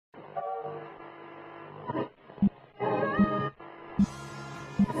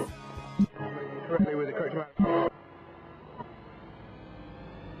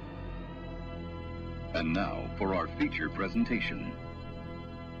for our feature presentation.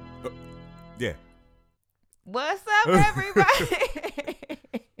 Yeah. What's up, everybody?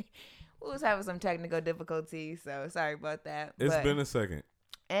 We was having some technical difficulties, so sorry about that. It's been a second.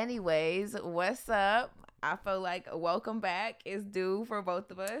 Anyways, what's up? I feel like a welcome back is due for both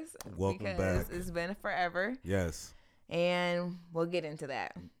of us. Welcome because back. It's been forever. Yes. And we'll get into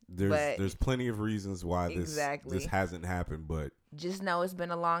that. There's plenty of reasons why this hasn't happened, but just know it's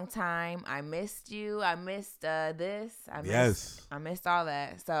been a long time. I missed you. I missed this. I missed all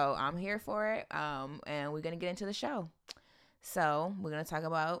that. So I'm here for it. And we're gonna get into the show. So we're gonna talk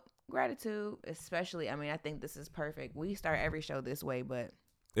about gratitude, especially. I mean, I think this is perfect. We start every show this way, but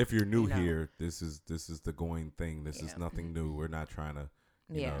if you're new here, this is the going thing. This is nothing new. We're not trying to,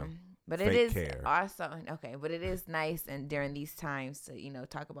 you know, but fake it is care. also okay. But it is nice and during these times to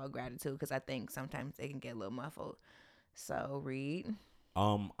talk about gratitude because I think sometimes it can get a little muffled. So Reed,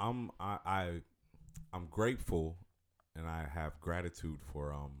 I'm grateful, and I have gratitude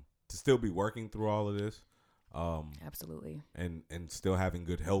for to still be working through all of this. Absolutely. And still having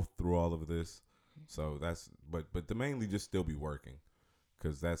good health through all of this. So that's but to mainly just still be working,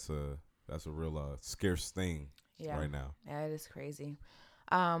 because that's a real scarce thing right now. Yeah, it is crazy.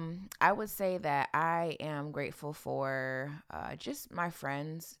 I would say that I am grateful for just my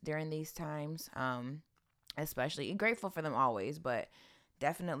friends during these times, especially grateful for them always, but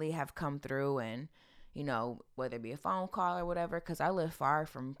definitely have come through and, whether it be a phone call or whatever, because I live far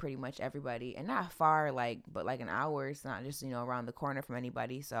from pretty much everybody, and not far, but like an hour. It's not just, around the corner from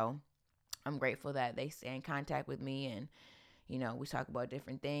anybody. So I'm grateful that they stay in contact with me and, we talk about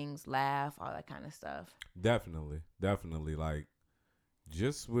different things, laugh, all that kind of stuff. Definitely. Like,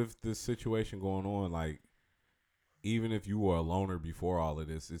 just with this situation going on, like, even if you were a loner before all of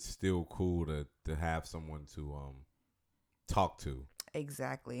this, it's still cool to have someone to talk to.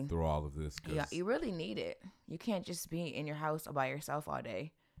 Exactly. Through all of this. Yeah, you really need it. You can't just be in your house by yourself all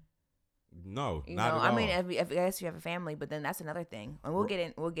day. No, not at all. I mean, if you have a family, but then that's another thing, and we'll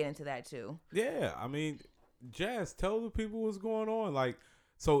get into that too. Yeah, I mean, Jazz, tell the people what's going on. Like,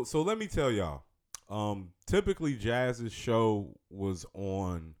 so let me tell y'all. Typically, Jazz's show was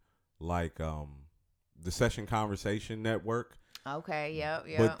on like the Session Conversation Network. Okay. Yep.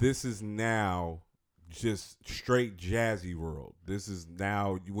 But this is now just straight Jazzy World. This is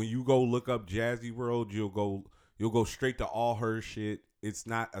now when you go look up Jazzy World, you'll go straight to all her shit. It's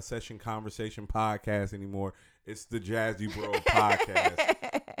not a Session Conversation podcast anymore. It's the Jazzy World podcast.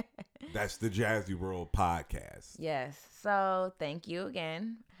 That's the Jazzy World podcast. Yes. So thank you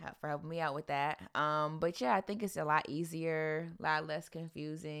again for helping me out with that. But yeah, I think it's a lot easier, a lot less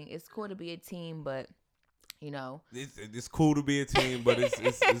confusing. It's cool to be a team, but it's cool to be a team, but it's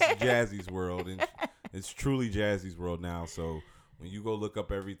Jazzy's World, and it's truly Jazzy's World now. So when you go look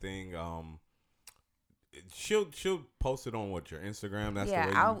up everything, she'll post it on your Instagram. That's the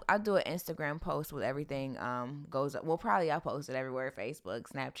way I'll do an Instagram post with everything goes up. Well, probably I'll post it everywhere: Facebook,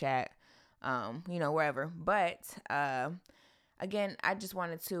 Snapchat, wherever. But again, I just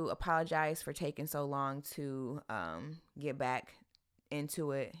wanted to apologize for taking so long to get back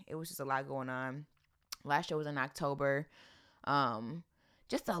into it. It was just a lot going on. Last show was in October.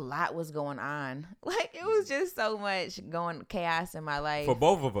 Just a lot was going on. Like, it was just so much chaos in my life. For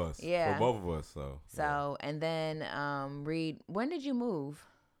both of us. Yeah. For both of us. So, and then, Reed, when did you move?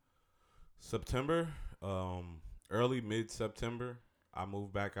 September, early mid-September. I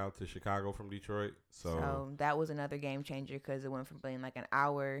moved back out to Chicago from Detroit. So that was another game changer because it went from being like an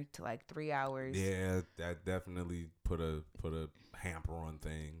hour to like 3 hours. Yeah, that definitely put a hamper on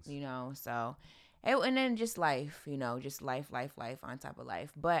things. So... And then just life, just life on top of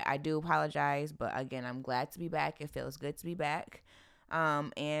life. But I do apologize. But again, I'm glad to be back. It feels good to be back.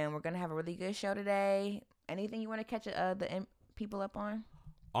 And we're going to have a really good show today. Anything you want to catch the people up on?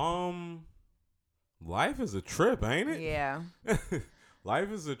 Life is a trip, ain't it? Yeah.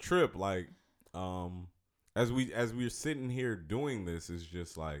 Life is a trip. Like, as we're sitting here doing this, it's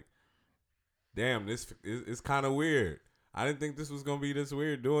just like, damn, this is kind of weird. I didn't think this was gonna be this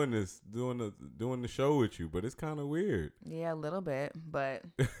weird doing the show with you, but it's kind of weird. Yeah, a little bit, but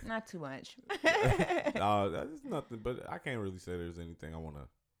not too much. That's nothing. But I can't really say there's anything I want to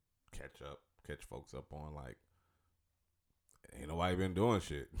catch folks up on. Like, ain't nobody been doing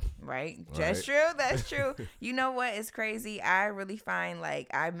shit. Right. That's true. That's true. You know what? It's crazy. I really find like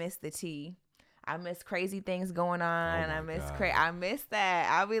I miss the tea. I miss crazy things going on. I miss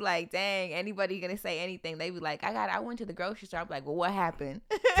that. I'll be like, dang, anybody gonna say anything? They be like, I went to the grocery store. I'm like, well, what happened?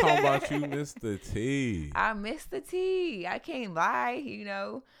 Talking about you miss the tea. I miss the tea. I can't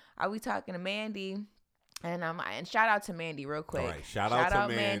lie. I be talking to Mandy And shout out to Mandy real quick. All right, shout out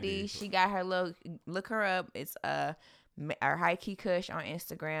to Mandy. She got her look her up. It's our High Key Kush on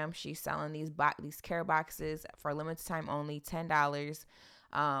Instagram. She's selling these care boxes for limited time only, $10.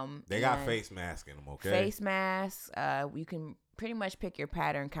 They got face masks in them, okay? Face masks. You can pretty much pick your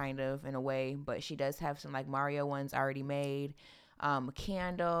pattern kind of in a way, but she does have some like Mario ones already made. A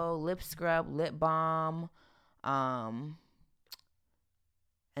candle, lip scrub, lip balm, and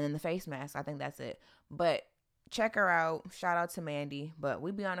then the face mask. I think that's it. But check her out. Shout out to Mandy. But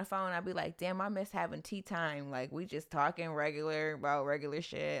we be on the phone. I'd be like, damn, I miss having tea time. Like, we just talking about regular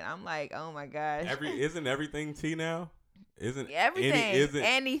shit. I'm like, oh my gosh. Isn't everything tea now? Isn't everything?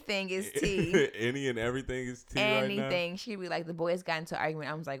 Anything is tea. Any and everything is tea anything. Right now? She'd be like, the boys got into an argument.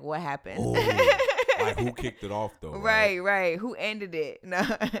 I was like, what happened? Oh, like, who kicked it off though? Right. Who ended it? No.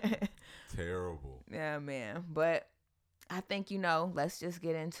 Terrible. Yeah, man. But I think, let's just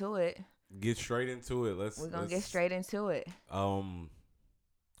get into it. Get straight into it. We're gonna get straight into it. COVID.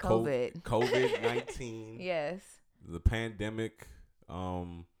 COVID-19. Yes. The pandemic.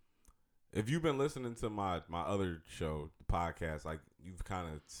 If you've been listening to my other show, the podcast, like, you've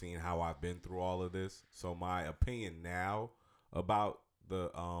kind of seen how I've been through all of this. So my opinion now about the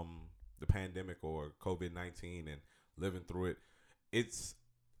pandemic or COVID-19 and living through it, it's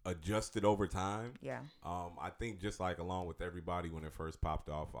adjusted over time. Yeah. I think just like along with everybody when it first popped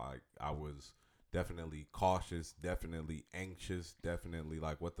off, I was definitely cautious, definitely anxious, definitely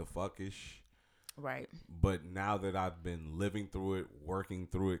like, what the fuck ish. Right. But now that I've been living through it, working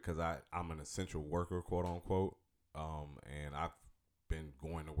through it, because I'm an essential worker, quote unquote, and I've been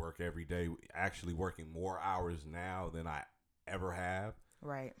going to work every day, actually working more hours now than I ever have.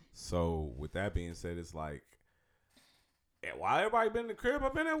 Right. So with that being said, it's like, while everybody been in the crib,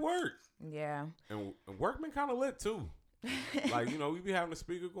 I've been at work. Yeah. And work been kind of lit too. Like, we be having the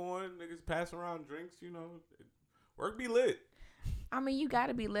speaker going, niggas passing around drinks, work be lit. I mean, you got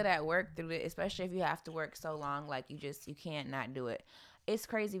to be lit at work through it, especially if you have to work so long. Like, you can't not do it. It's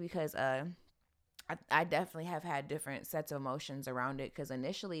crazy because I definitely have had different sets of emotions around it. Because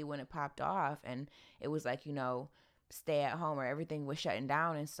initially when it popped off and it was like, stay at home or everything was shutting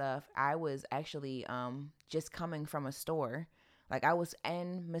down and stuff, I was actually just coming from a store. Like, I was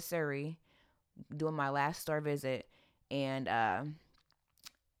in Missouri doing my last store visit, and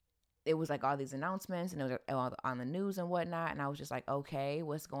it was like all these announcements and it was all on the news and whatnot, and I was just like, okay,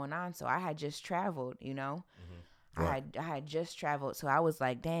 what's going on? So I had just traveled, Mm-hmm. Right. I had just traveled, so I was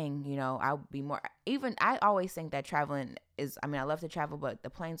like, dang, I'll be more. Even I always think that traveling is, I love to travel, but the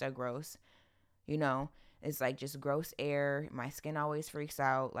planes are gross, It's like just gross air. My skin always freaks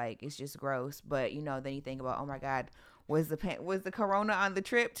out. Like, it's just gross. But, then you think about, oh my God, was the corona on the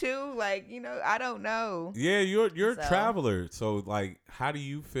trip too? Like, I don't know. Yeah, you're a traveler. So, like, how do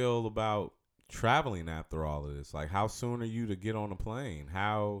you feel about traveling after all of this? Like, how soon are you to get on a plane?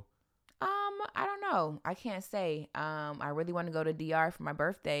 How? I don't know. I can't say. I really want to go to DR for my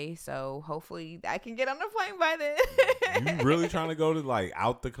birthday, so hopefully I can get on the plane by then. You really trying to go to, like,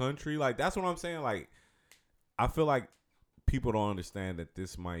 out the country? Like, that's what I'm saying. Like, I feel like people don't understand that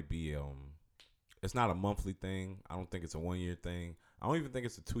this might be it's not a monthly thing. I don't think it's a 1 year thing. I don't even think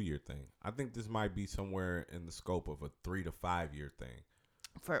it's a 2 year thing. I think this might be somewhere in the scope of a 3 to 5 year thing.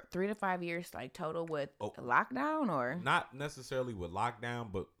 For 3 to 5 years, like, total with lockdown, or not necessarily with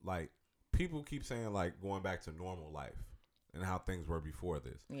lockdown, but like, people keep saying like going back to normal life and how things were before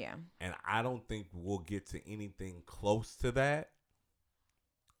this. Yeah. And I don't think we'll get to anything close to that,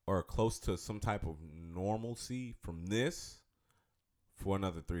 or close to some type of normalcy from this, for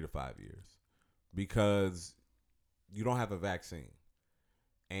another 3 to 5 years, because you don't have a vaccine,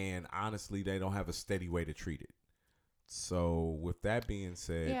 and honestly, they don't have a steady way to treat it. So with that being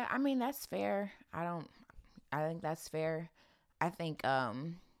said, yeah, that's fair. I think that's fair. I think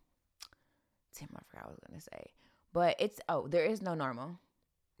damn, I forgot what I was gonna say, but there is no normal.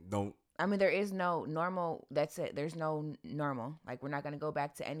 There is no normal. That's it. There's no normal. Like, we're not going to go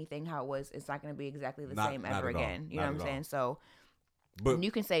back to anything how it was. It's not going to be exactly the same ever again. You know what I'm saying? So, but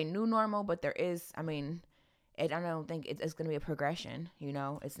you can say new normal, but there is, I don't think it's going to be a progression,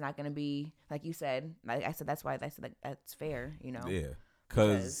 It's not going to be, like you said, like I said, that's why I said that's fair, Yeah.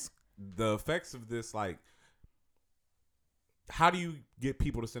 Because the effects of this, like, how do you get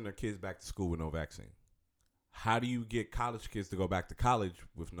people to send their kids back to school with no vaccine? How do you get college kids to go back to college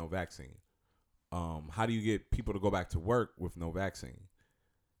with no vaccine? How do you get people to go back to work with no vaccine?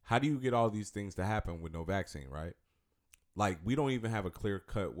 How do you get all these things to happen with no vaccine, right? Like, we don't even have a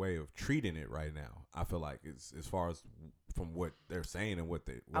clear-cut way of treating it right now. I feel like it's as far as from what they're saying and what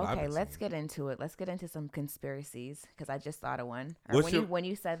okay, let's get into it. Let's get into some conspiracies, because I just thought of one. When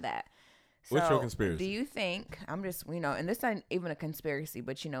you said that. What's your So, conspiracy? do you think I'm just and this isn't even a conspiracy,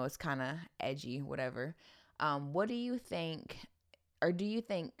 but it's kind of edgy, whatever. What do you think, or do you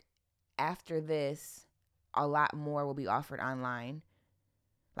think after this, a lot more will be offered online?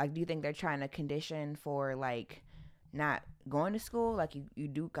 Like, do you think they're trying to condition for like not going to school, like you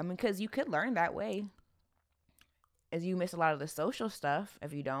do? I mean, because you could learn that way, as you miss a lot of the social stuff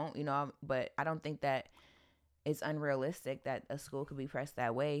if you don't, But I don't think that it's unrealistic that a school could be pressed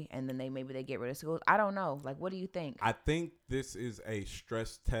that way, and then maybe they get rid of schools. I don't know. Like, what do you think? I think this is a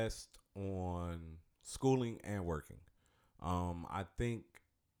stress test on schooling and working. I think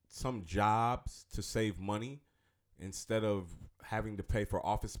some jobs, to save money, instead of having to pay for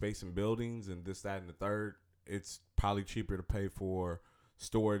office space and buildings and this, that, and the third, it's probably cheaper to pay for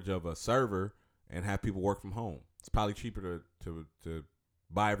storage of a server and have people work from home. It's probably cheaper to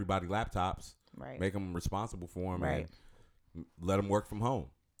buy everybody laptops, Right. make them responsible for them, Right. and let them work from home.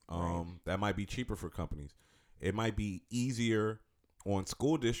 Right. That might be cheaper for companies. It might be easier on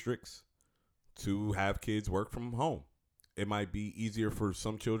school districts to have kids work from home. It might be easier for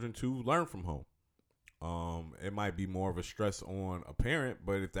some children to learn from home. It might be more of a stress on a parent,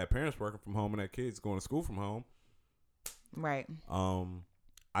 but if that parent's working from home and that kid's going to school from home, Right.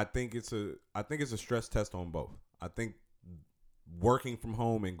 I think it's a stress test on both. I think working from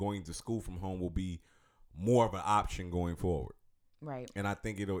home and going to school from home will be more of an option going forward. Right. And I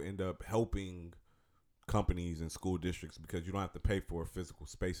think it'll end up helping companies and school districts because you don't have to pay for a physical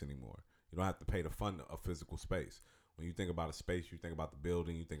space anymore. You don't have to pay to fund a physical space. When you think about a space, you think about the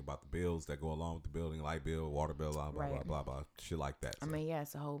building, you think about the bills that go along with the building, light bill, water bill, blah, blah, Right. blah, blah, blah, shit like that. I mean, yeah,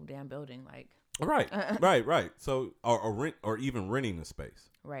 it's a whole damn building, like. Right. So, or rent, or even renting a space.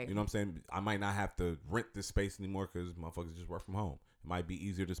 Right. You know what I'm saying? I might not have to rent this space anymore because motherfuckers just work from home. It might be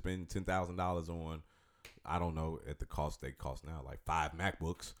easier to spend $10,000 on, I don't know, at the cost they cost now, like 5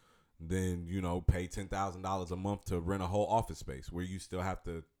 MacBooks, than, pay $10,000 a month to rent a whole office space where you still have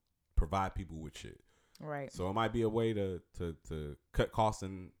to provide people with shit. Right. So it might be a way to cut costs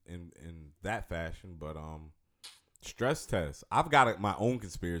in that fashion, but stress test. I've got my own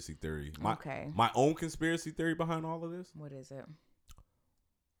conspiracy theory. My own conspiracy theory behind all of this. What is it?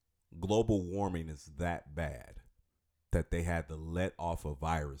 Global warming is that bad that they had to let off a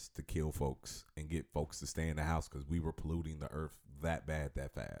virus to kill folks and get folks to stay in the house because we were polluting the earth that bad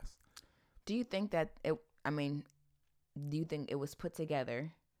that fast. Do you think that do you think it was put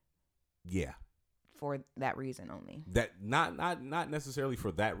together? Yeah. For that reason only. That not necessarily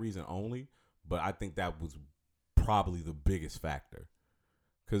for that reason only, but I think that was probably the biggest factor.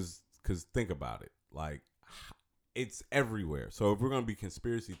 Cause think about it, like it's everywhere. So if we're gonna be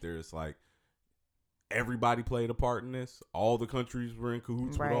conspiracy theorists, like everybody played a part in this. All the countries were in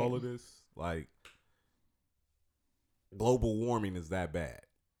cahoots with all of this. Like global warming is that bad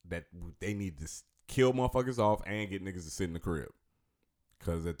that they need to kill motherfuckers off and get niggas to sit in the crib.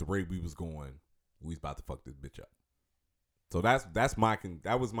 Cause at the rate we was going, we was about to fuck this bitch up. So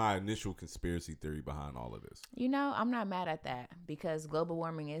that was my initial conspiracy theory behind all of this. I'm not mad at that because global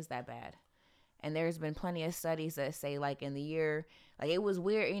warming is that bad. And there's been plenty of studies that say like in the year, like it was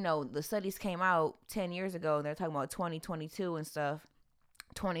weird, the studies came out 10 years ago and they're talking about 2022 and stuff,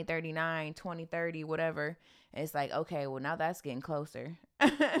 2039, 2030, whatever. And it's like, okay, well now that's getting closer.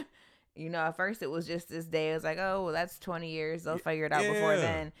 At first it was just this day. It was like, oh, well, that's 20 years. They'll figure it out before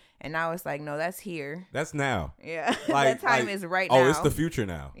then. And now it's like, no, that's here. That's now. Yeah. That time is right now. Oh, it's the future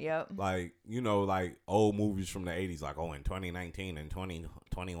now. Yep. Like, like old movies from the 80s, like, in 2019 and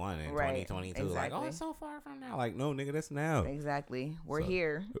 2021 and 2022. Exactly. Like, it's so far from now. Like, no, nigga, that's now. Exactly. We're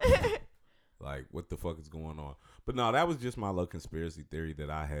here. Like, what the fuck is going on? But no, that was just my little conspiracy theory that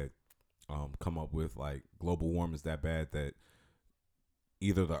I had come up with. Like, global warming is that bad that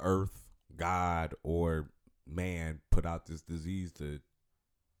either the earth, God, or man put out this disease to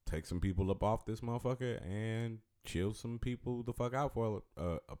take some people up off this motherfucker and chill some people the fuck out for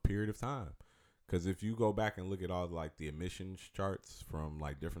a period of time. Because if you go back and look at all like the emissions charts from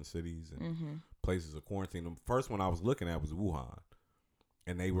like different cities and places of quarantine, the first one I was looking at was Wuhan,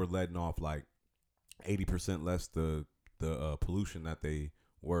 and they were letting off like 80% less the pollution that they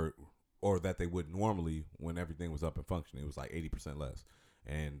were, or that they would normally when everything was up and functioning. It was like 80% less.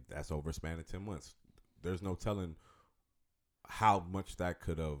 And that's over a span of 10 months. There's no telling how much that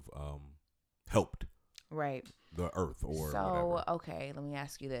could have helped the earth or whatever. So, okay, let me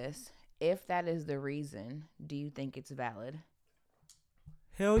ask you this. If that is the reason, do you think it's valid?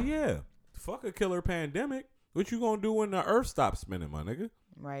 Hell yeah. Fuck a killer pandemic. What you gonna do when the earth stops spinning, my nigga?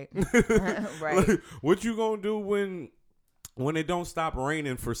 Right. Right. Like, what you gonna do when When it don't stop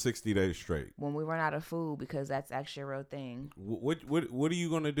raining for 60 days straight. When we run out of food, because that's actually a real thing. What are you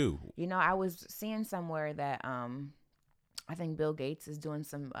gonna do? You know, I was seeing somewhere that I think Bill Gates is doing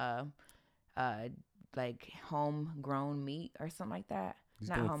some like homegrown meat or something like that.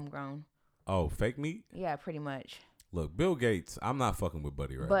 Not homegrown. Oh, fake meat? Yeah, pretty much. Look, Bill Gates, I'm not fucking with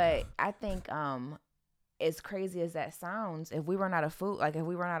Buddy right now. But I think as crazy as that sounds, if we run out of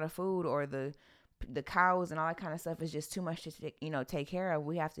food, or the cows and all that kind of stuff is just too much to take care of,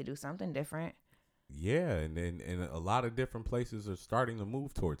 we have to do something different. Yeah, and a lot of different places are starting to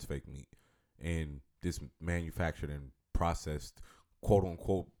move towards fake meat and this manufactured and processed, quote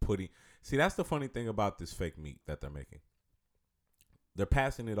unquote, pudding. See, that's the funny thing about this fake meat that they're making. They're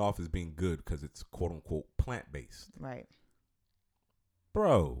passing it off as being good because it's quote unquote plant based. Right.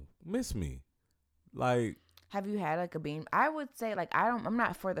 Bro, miss me. Like, have you had like a bean? I would say like I'm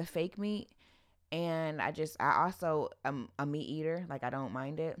not for the fake meat, and I also am a meat eater. Like, I don't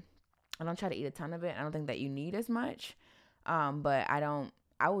mind it. I don't try to eat a ton of it. I don't think that you need as much. But I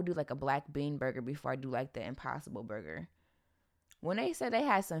will do like a black bean burger before I do like the Impossible burger. When they said they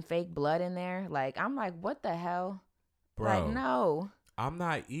had some fake blood in there, like, I'm like, what the hell? Bro, like, no. I'm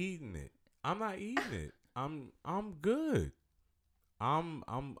not eating it. I'm good. I'm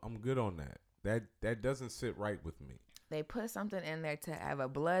good on that. That doesn't sit right with me. They put something in there to have a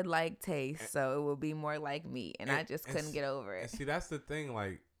blood-like taste, so it will be more like meat, and I just couldn't get over it. See, that's the thing.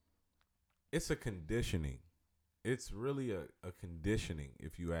 Like, it's a conditioning. It's really a conditioning,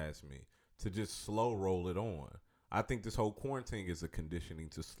 if you ask me, to just slow roll it on. I think this whole quarantine is a conditioning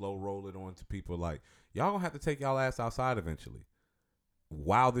to slow roll it on to people like, y'all gonna have to take y'all ass outside eventually.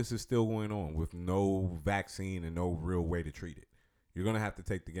 While this is still going on with no vaccine and no real way to treat it. You're going to have to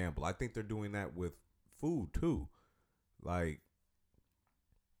take the gamble. I think they're doing that with food too. Like,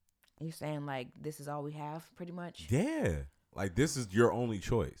 you're saying like this is all we have pretty much? Yeah. Like, this is your only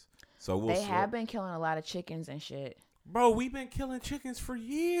choice. So they have been killing a lot of chickens and shit. Bro, we've been killing chickens for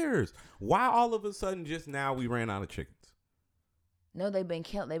years. Why all of a sudden just now we ran out of chickens? No, they've been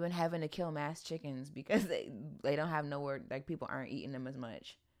having to kill mass chickens because they don't have nowhere, like, people aren't eating them as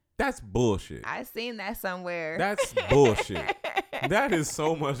much. That's bullshit. I seen that somewhere. That's bullshit. That is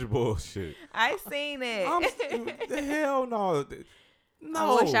so much bullshit. I seen it. Hell no.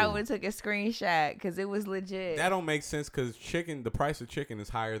 No. I wish I would have took a screenshot because it was legit. That don't make sense because the price of chicken is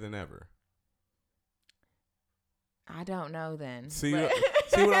higher than ever. I don't know then. See what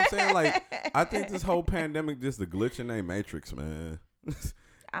I'm saying? Like, I think this whole pandemic just a glitch in their matrix, man.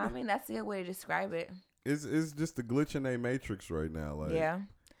 I mean, that's the way to describe it. It's just a glitch in their matrix right now. Like, yeah.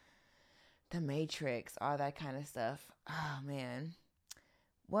 The Matrix, all that kind of stuff. Oh, man.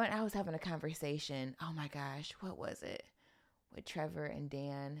 I was having a conversation. Oh, my gosh. What was it? With Trevor and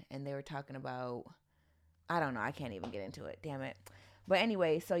Dan. And they were talking about, I don't know. I can't even get into it. Damn it. But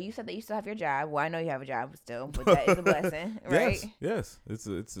anyway, so you said that you still have your job. Well, I know you have a job still, but that is a blessing, right? Yes.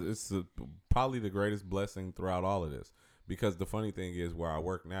 It's probably the greatest blessing throughout all of this. Because the funny thing is, where I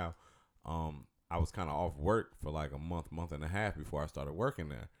work now, I was kind of off work for like a month and a half before I started working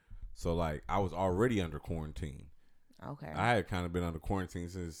there. So, like, I was already under quarantine. Okay. I had kind of been under quarantine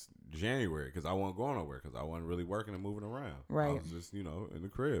since January because I wasn't going nowhere because I wasn't really working and moving around. Right. I was just, in the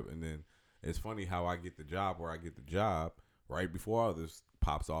crib. And then it's funny how I get the job where I get the job right before all this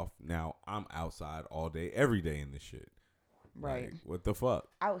pops off. Now I'm outside all day, every day in this shit. Right. Like, what the fuck?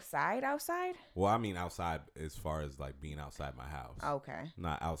 Outside? Well, I mean outside as far as like being outside my house. Okay.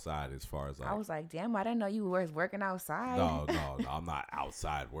 Not outside as far as like. I was like, damn, I didn't know you were working outside. No, I'm not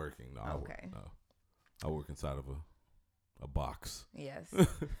outside working. No, okay. I work inside of a box. Yes.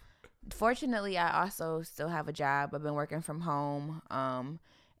 Fortunately, I also still have a job. I've been working from home.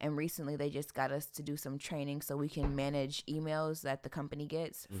 And recently they just got us to do some training so we can manage emails that the company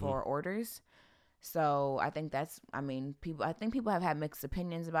gets for orders. So I think I think people have had mixed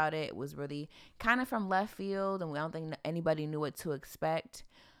opinions about it. It was really kind of from left field, and we don't think anybody knew what to expect.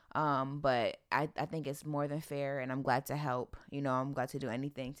 But I think it's more than fair, and I'm glad to help. I'm glad to do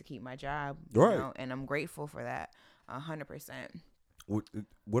anything to keep my job. Right. And I'm grateful for that, 100%.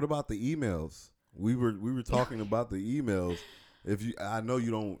 What about the emails? We were talking about the emails. I know you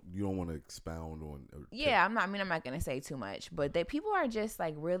don't want to expound on. Yeah, I'm not gonna say too much, but people are just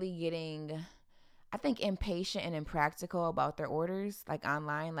like really getting, I think, impatient and impractical about their orders, like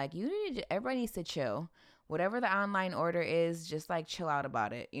online. Like, everybody needs to chill. Whatever the online order is, just like chill out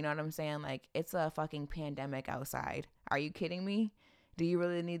about it. You know what I'm saying? Like, it's a fucking pandemic outside. Are you kidding me? Do you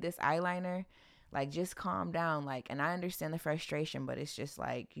really need this eyeliner? Like, just calm down. Like, and I understand the frustration, but it's just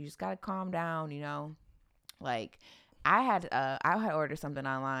like, you just gotta calm down. Like, I had ordered something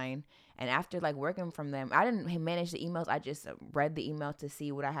online, And after like working from them, I didn't manage the emails. I just read the email to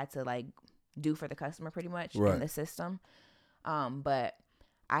see what I had to like do for the customer pretty much in the system. But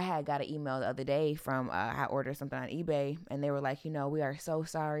I had got an email the other day from I ordered something on eBay, and they were like, we are so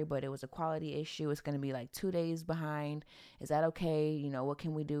sorry, but it was a quality issue. It's going to be like 2 days behind. Is that okay? What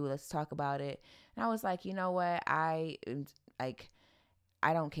can we do? Let's talk about it. And I was like, you know what? I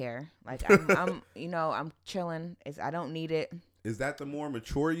don't care. Like I'm chilling. I don't need it. Is that the more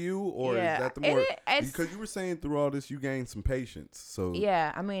mature you, or yeah, is that the more because you were saying through all this you gained some patience? So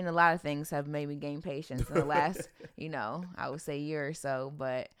yeah, I mean a lot of things have made me gain patience in the last I would say year or so,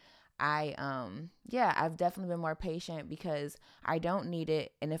 but I've definitely been more patient because I don't need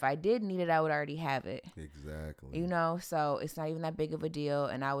it, and if I did need it, I would already have it. Exactly. So it's not even that big of a deal.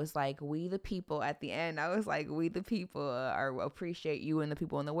 And I was like, we the people at the end. I was like, we the people appreciate you and the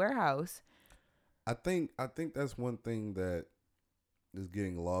people in the warehouse. I think that's one thing that is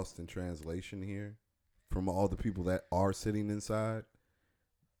getting lost in translation here from all the people that are sitting inside.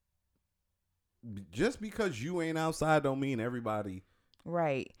 Just because you ain't outside don't mean everybody.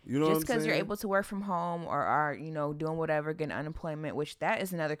 Right. You know, just because you're able to work from home or are, doing whatever, getting unemployment, which that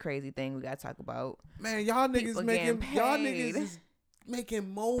is another crazy thing we got to talk about. Man, y'all niggas is making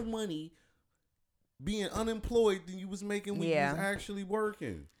more money being unemployed than you was making when you was actually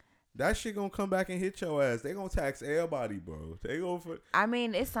working. That shit gonna come back and hit your ass. They gonna tax everybody, bro. I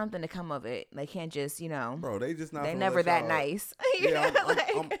mean, it's something to come of it. They can't just, Bro, they just not. They never that nice. Yeah,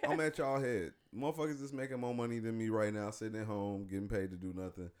 I'm at y'all head. Motherfuckers is making more money than me right now, sitting at home, getting paid to do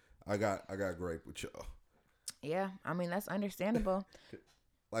nothing. I got grape with y'all. Yeah, I mean that's understandable.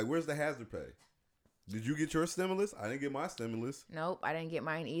 Like, where's the hazard pay? Did you get your stimulus? I didn't get my stimulus. Nope, I didn't get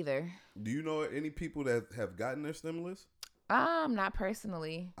mine either. Do you know any people that have gotten their stimulus? Not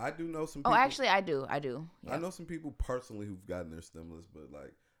personally. I do know some people. Oh, actually, I do. Yep. I know some people personally who've gotten their stimulus, but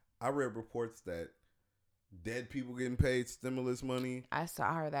like, I read reports that dead people getting paid stimulus money. I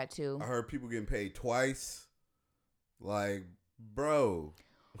heard that too. I heard people getting paid twice. Like, bro.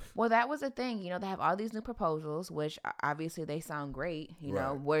 Well, that was the thing. They have all these new proposals, which obviously they sound great.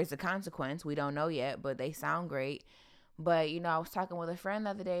 Right. Where's the consequence? We don't know yet, but they sound great. But, I was talking with a friend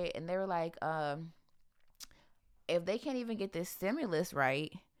the other day, and they were like, if they can't even get this stimulus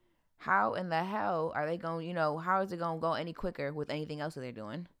right, how in the hell are they going, how is it going to go any quicker with anything else that they're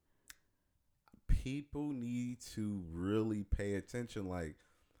doing? People need to really pay attention. Like,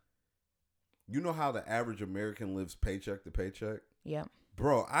 you know how the average American lives paycheck to paycheck? Yep.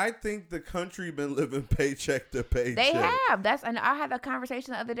 Bro, I think the country been living paycheck to paycheck. They have. And I had that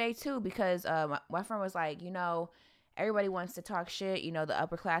conversation the other day too, because my friend was like, everybody wants to talk shit. The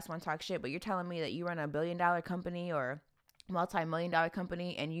upper class want to talk shit, but you're telling me that you run a $1 billion company or multi-million-dollar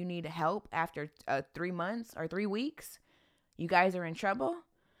company and you need help after 3 months or 3 weeks? You guys are in trouble?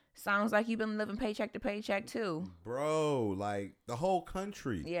 Sounds like you've been living paycheck to paycheck too. Bro, like the whole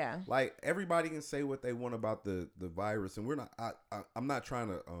country. Yeah. Like everybody can say what they want about the virus, and we're not I'm not trying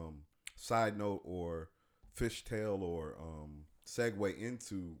to side note or fishtail or segue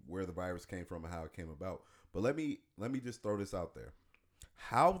into where the virus came from and how it came about. But let me just throw this out there.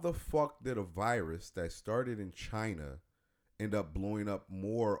 How the fuck did a virus that started in China end up blowing up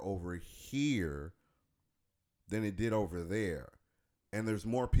more over here than it did over there? And there's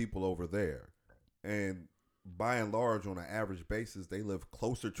more people over there. And by and large, on an average basis, they live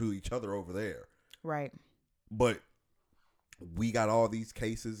closer to each other over there. Right. But we got all these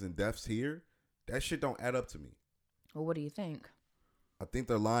cases and deaths here. That shit don't add up to me. Well, what do you think? I think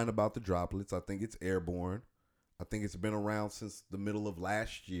they're lying about the droplets. I think it's airborne. I think it's been around since the middle of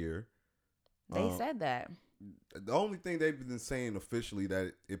last year. They said that. The only thing they've been saying officially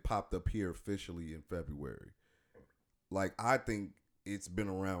that it popped up here officially in February. Like, I think it's been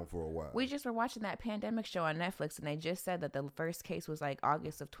around for a while. We just were watching that pandemic show on Netflix, and they just said that the first case was like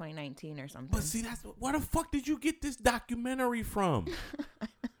August of 2019 or something. But see, where the fuck did you get this documentary from?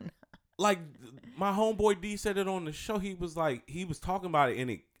 Like, my homeboy D said it on the show. He was talking about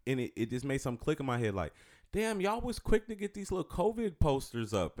it, and it just made something click in my head. Like, damn, y'all was quick to get these little COVID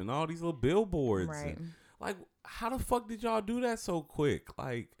posters up and all these little billboards. Right. And, like, how the fuck did y'all do that so quick?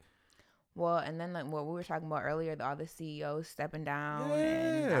 Like, well, and then like what we were talking about earlier, all the CEOs stepping down,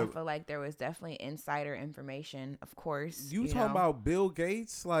 and I feel like there was definitely insider information, of course. You talking about Bill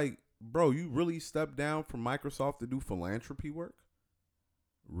Gates? Like, bro, you really stepped down from Microsoft to do philanthropy work?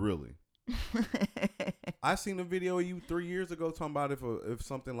 Really? I seen a video of you 3 years ago talking about if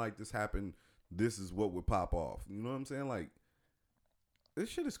something like this happened, this is what would pop off. You know what I'm saying? Like, this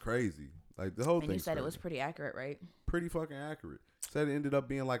shit is crazy. Like, the whole thing. And you said crazy. It was pretty accurate, right? Pretty fucking accurate. Said it ended up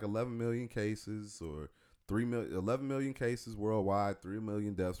being like 11 million cases or 11 million cases worldwide, 3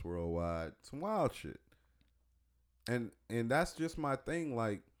 million deaths worldwide. Some wild shit. And that's just my thing.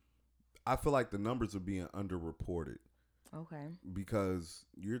 Like, I feel like the numbers are being underreported. Okay. Because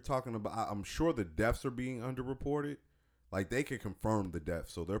you're talking about, I'm sure the deaths are being underreported. Like, they can confirm the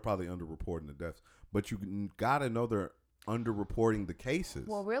deaths, so they're probably underreporting the deaths. But you gotta know they're underreporting the cases.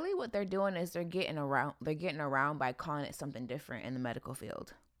 Well, really, what they're doing is they're getting around. They're getting around by calling it something different in the medical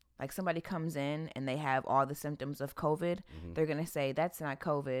field. Like, somebody comes in and they have all the symptoms of COVID. Mm-hmm. They're gonna say that's not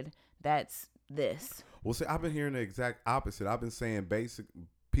COVID. That's this. Well, see, I've been hearing the exact opposite. I've been saying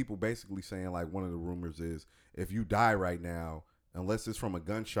people basically saying, like, one of the rumors is if you die right now, unless it's from a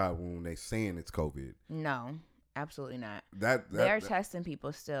gunshot wound, they saying it's COVID. No, absolutely not. They're testing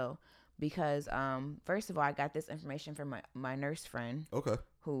people still because, first of all, I got this information from my nurse friend. Okay.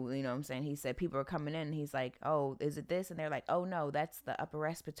 Who, you know what I'm saying? He said people are coming in and he's like, oh, is it this? And they're like, oh, no, that's the upper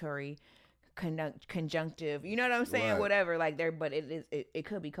respiratory conjunctive. You know what I'm saying? Right. Whatever. Like, but it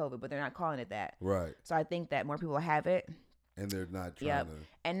could be COVID, but they're not calling it that. Right. So I think that more people have it. And they're not trying to.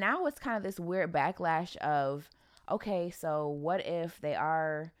 And now it's kind of this weird backlash of, okay, so what if they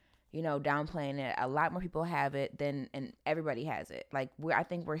are, you know, downplaying it? A lot more people have it and everybody has it. Like, I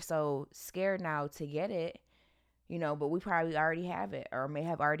think we're so scared now to get it, you know, but we probably already have it or may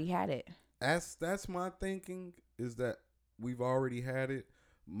have already had it. That's my thinking, is that we've already had it.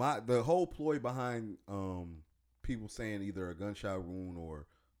 The whole ploy behind people saying either a gunshot wound or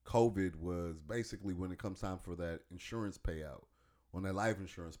COVID was basically when it comes time for that insurance payout on that life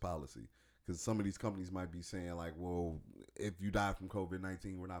insurance policy. Because some of these companies might be saying, like, well, if you die from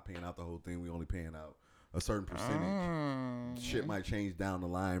COVID-19, we're not paying out the whole thing. We're only paying out a certain percentage. Shit might change down the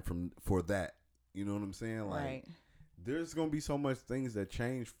line for that. You know what I'm saying? Like, right. There's going to be so much things that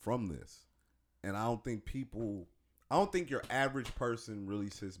change from this. And I don't think your average person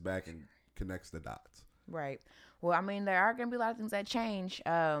really sits back and connects the dots. Right. Well, I mean, there are going to be a lot of things that change.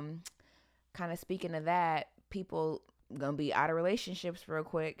 Kind of speaking of that, people going to be out of relationships real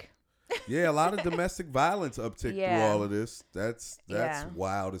quick. Yeah, a lot of domestic violence uptick through all of this. That's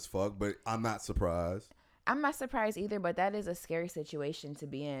wild as fuck, but I'm not surprised. I'm not surprised either, but that is a scary situation to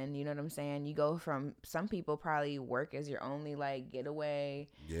be in. You know what I'm saying? You go from, some people probably work as your only, like, getaway.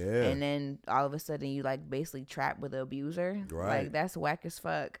 Yeah. And then all of a sudden you, like, basically trapped with an abuser. Right. Like, that's whack as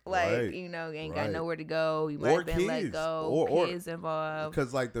fuck. Like, you know, you ain't got nowhere to go. You might have been let go. Or kids involved.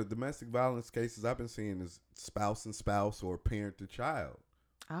 Because, like, the domestic violence cases I've been seeing is spouse and spouse or parent to child.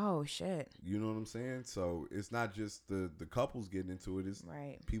 Oh, shit. You know what I'm saying? So it's not just the couples getting into it. It's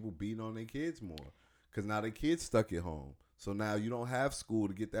people beating on their kids more. Because now their kid's stuck at home. So now you don't have school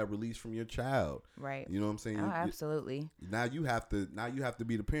to get that release from your child. Right. You know what I'm saying? Oh, absolutely. Now you have to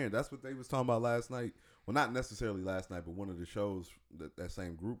be the parent. That's what they was talking about last night. Well, not necessarily last night, but one of the shows that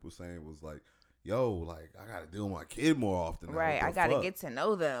same group was saying was like, yo, like, I got to deal with my kid more often. Right. I got to get to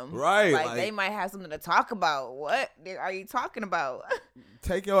know them. Right. Like, they might have something to talk about. What are you talking about?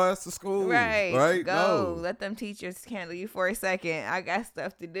 Take your ass to school. Right. Right. Go. No. Let them teachers handle you for a second. I got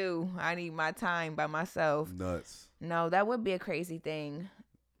stuff to do. I need my time by myself. Nuts. No, that would be a crazy thing.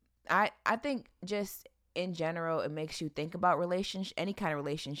 I think just in general, it makes you think about any kind of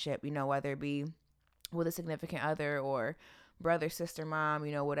relationship, you know, whether it be with a significant other or brother, sister, mom,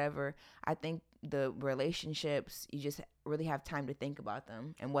 you know, whatever. I think the relationships, you just really have time to think about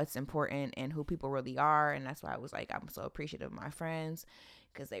them and what's important and who people really are. And that's why I was like, I'm so appreciative of my friends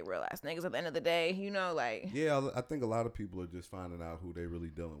because they real ass niggas at the end of the day, you know, like. Yeah, I think a lot of people are just finding out who they really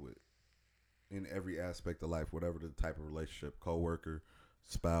dealing with in every aspect of life, whatever the type of relationship, coworker,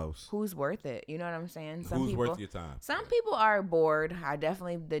 spouse. Who's worth it? You know what I'm saying? Who's worth your time? Some people are bored. The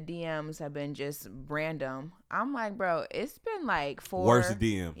DMs have been just random. I'm like, bro, it's been like 4 Worst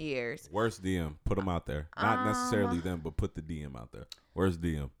DM. years. Worst DM. Put them out there. Not necessarily them, but put the DM out there. Worst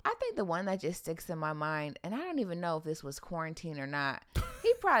DM. I think the one that just sticks in my mind, and I don't even know if this was quarantine or not.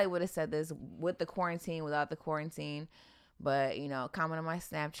 He probably would have said this with the quarantine, without the quarantine. But, you know, comment on my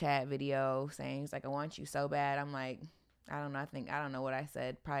Snapchat video saying, he's like, I want you so bad. I'm like, I don't know. I don't know what I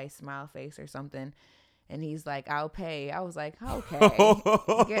said. Probably smile face or something. And he's like, I'll pay. I was like, okay,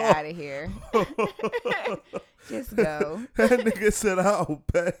 get out of here. Just go. That nigga said, I'll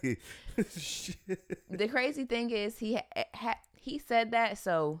pay. Shit. The crazy thing is he said that,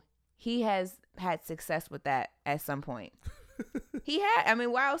 so he has had success with that at some point. He had. I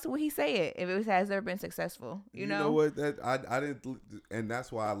mean, why else would he say it if it has ever been successful? You know what? I didn't, and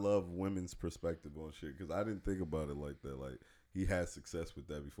that's why I love women's perspective on shit, because I didn't think about it like that. Like, he had success with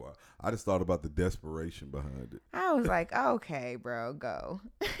that before. I just thought about the desperation behind it. I was like, okay, bro, go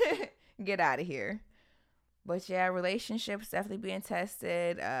get out of here. But yeah, relationships definitely being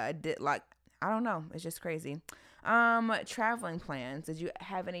tested. I don't know. It's just crazy. Traveling plans. Did you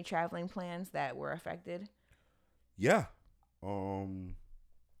have any traveling plans that were affected? Yeah.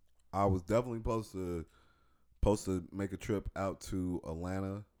 I was definitely supposed to make a trip out to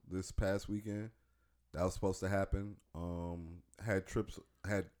Atlanta this past weekend. That was supposed to happen. Had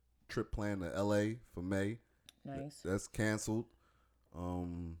trip planned to LA for May. Nice. That's canceled.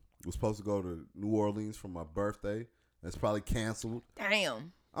 Was supposed to go to New Orleans for my birthday. That's probably canceled.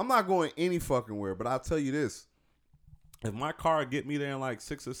 Damn. I'm not going any fucking where, but I'll tell you this. If my car get me there in like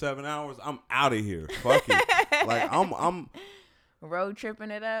 6 or 7 hours, I'm out of here. Fuck it. Like I'm road tripping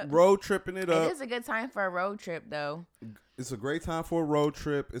it up. It is a good time for a road trip though. It's a great time for a road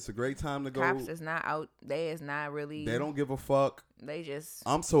trip. It's a great time to go. Cops is not out. They is not really. They don't give a fuck. They just.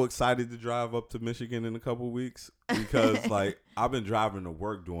 I'm so excited to drive up to Michigan in a couple weeks because like I've been driving to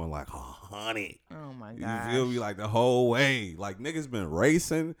work doing like 100. Oh my god. You feel me? Like the whole way. Like niggas been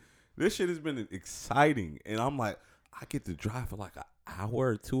racing. This shit has been exciting, and I'm like, I get to drive for like an hour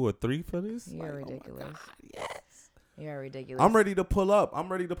or 2 or 3 for this. You're like, ridiculous. Oh my God, yes. You're ridiculous. I'm ready to pull up.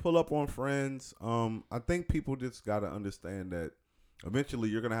 I'm ready to pull up on friends. I think people just gotta understand that eventually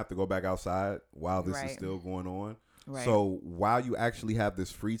you're gonna have to go back outside while this is still going on. Right. So while you actually have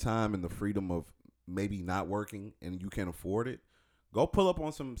this free time and the freedom of maybe not working and you can afford it, go pull up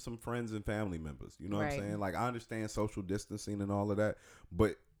on some friends and family members. You know what I'm saying? Like I understand social distancing and all of that,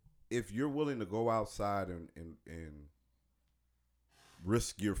 but if you're willing to go outside and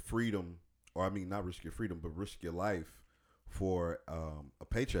risk your freedom, or I mean not risk your freedom, but risk your life for a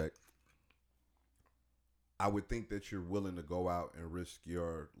paycheck, I would think that you're willing to go out and risk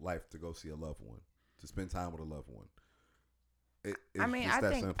your life to go see a loved one, to spend time with a loved one.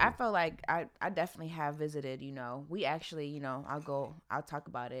 I feel like I definitely have visited, we actually, I'll talk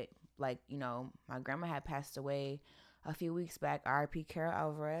about it. Like, my grandma had passed away a few weeks back. R.I.P. Carol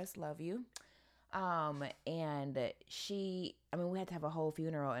Alvarez, love you. And we had to have a whole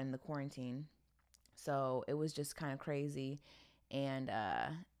funeral in the quarantine. So it was just kind of crazy. And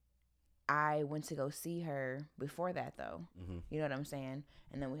I went to go see her before that, though. Mm-hmm. You know what I'm saying?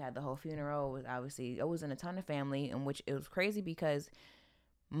 And then we had the whole funeral. It was in a ton of family, in which it was crazy because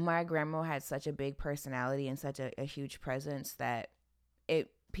my grandma had such a big personality and such a huge presence that I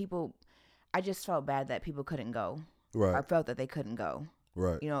just felt bad that people couldn't go. Right. I felt that they couldn't go.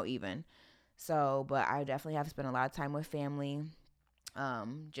 Right. Even. So, but I definitely have spent a lot of time with family,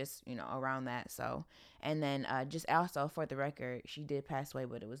 just, around that. So, and then just also for the record, she did pass away,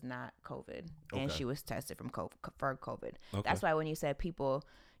 but it was not COVID. Okay. And she was tested for COVID. Okay. That's why when you said people,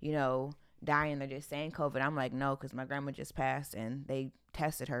 dying, they're just saying COVID, I'm like, no, because my grandma just passed and they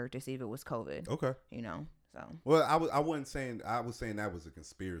tested her to see if it was COVID. Okay. So. Well, I wasn't saying, I was saying that was a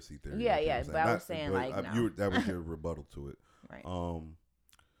conspiracy theory. Yeah, but I was saying no. That was your rebuttal to it. Right.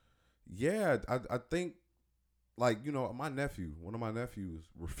 Yeah, I think, like, one of my nephews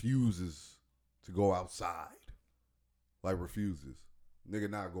refuses to go outside. Like, refuses. Nigga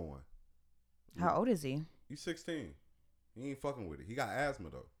not going. How old is he? He's 16. He ain't fucking with it. He got asthma,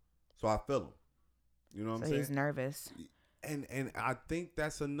 though. So I feel him. You know what I'm saying? So he's nervous. And I think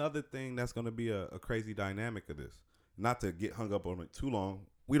that's another thing that's going to be a crazy dynamic of this. Not to get hung up on it too long.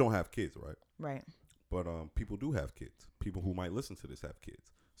 We don't have kids, right? Right. But people do have kids. People who might listen to this have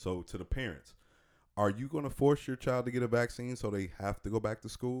kids. So to the parents, are you going to force your child to get a vaccine so they have to go back to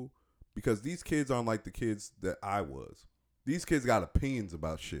school? Because these kids aren't like the kids that I was. These kids got opinions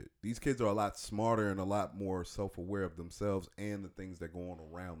about shit. These kids are a lot smarter and a lot more self-aware of themselves and the things that go on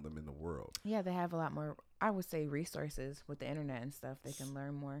around them in the world. Yeah, they have a lot more, I would say, resources with the internet and stuff. They can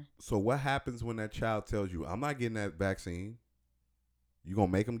learn more. So what happens when that child tells you, I'm not getting that vaccine? You going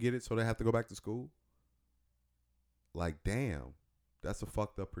to make them get it so they have to go back to school? Like, damn, that's a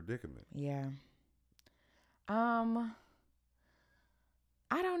fucked up predicament. Yeah. I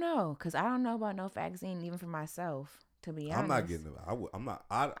don't know, because I don't know about no vaccine even for myself. To be honest, I'm not getting it. I'm not.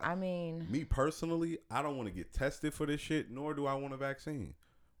 I mean, me personally, I don't want to get tested for this shit. Nor do I want a vaccine.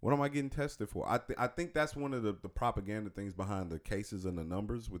 What am I getting tested for? I think that's one of the propaganda things behind the cases and the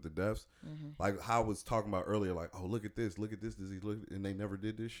numbers with the deaths. Mm-hmm. Like how I was talking about earlier. Like, oh, look at this disease, and they never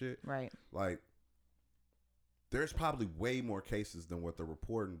did this shit. Right. Like, there's probably way more cases than what they're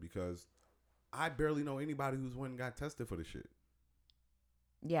reporting because I barely know anybody who's went and got tested for this shit.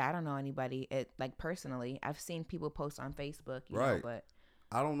 Yeah, I don't know anybody. Personally, I've seen people post on Facebook, right? But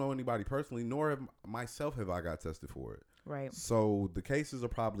I don't know anybody personally, nor have I got tested for it. Right. So the cases are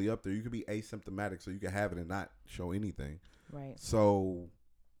probably up there. You could be asymptomatic, so you can have it and not show anything. Right. So,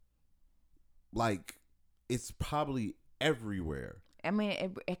 like, it's probably everywhere. I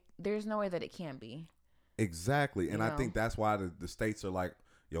mean, there's no way that it can't be. Exactly, and I think that's why the states are like,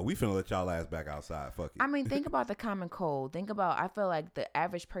 yo, we finna let y'all ass back outside. Fuck it. I mean, think about the common cold. I feel like the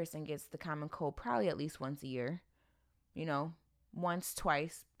average person gets the common cold probably at least once a year. You know, once,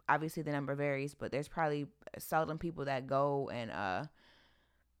 twice. Obviously, the number varies, but there's probably seldom people that go and,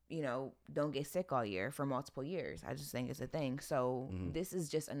 don't get sick all year for multiple years. I just think it's a thing. So this is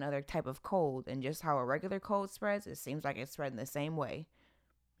just another type of cold, and just how a regular cold spreads, it seems like it's spreading the same way.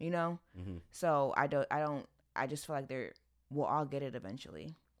 So I just feel like we'll all get it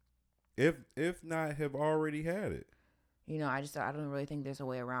eventually. If not, have already had it. I don't really think there's a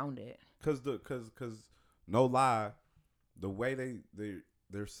way around it. Cause no lie, the way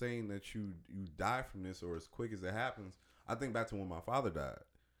they're saying that you die from this, or as quick as it happens, I think back to when my father died,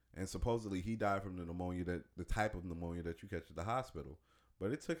 and supposedly he died from the type of pneumonia that you catch at the hospital,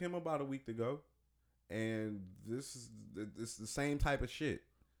 but it took him about a week to go, and it's the same type of shit.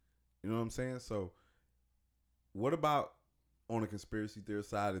 You know what I'm saying? So, what about on a conspiracy theory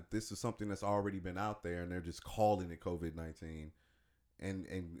side, if this is something that's already been out there and they're just calling it COVID-19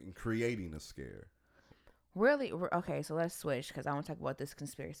 and creating a scare? Really? Okay, so let's switch, because I want to talk about this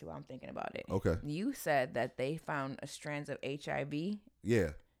conspiracy while I'm thinking about it. Okay. You said that they found strands of HIV in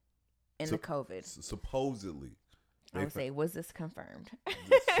the COVID. Supposedly. I would say, was this confirmed?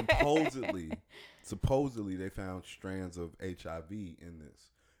 Supposedly they found strands of HIV in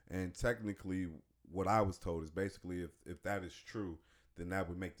this. And technically, what I was told is basically if that is true, then that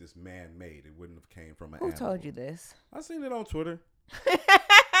would make this man-made. It wouldn't have came from an animal. Who told you this? I seen it on Twitter.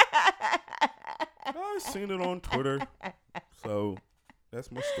 I seen it on Twitter. So that's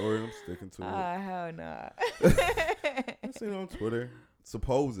my story. I'm sticking to it. Oh, hell no. I seen it on Twitter.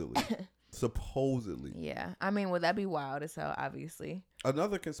 Supposedly. Yeah. I mean, would that be wild as hell, obviously?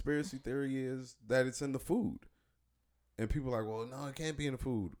 Another conspiracy theory is that it's in the food. And people are like, well, no, it can't be in the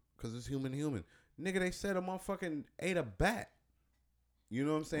food because it's human. Nigga, they said a motherfucking ate a bat. You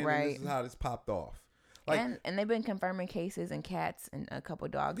know what I'm saying? Right. And this is how this popped off. Like, and they've been confirming cases in cats and a couple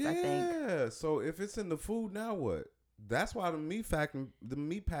dogs, I think. Yeah. So if it's in the food, now what? That's why the meat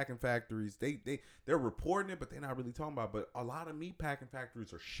packing factories, they're reporting it, but they're not really talking about it. But a lot of meat packing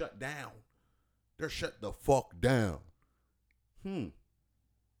factories are shut down. They're shut the fuck down.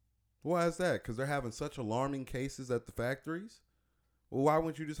 Why is that? Because they're having such alarming cases at the factories? Well, why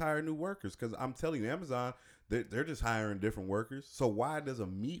wouldn't you just hire new workers? Because I'm telling you, Amazon, they're just hiring different workers. So why does a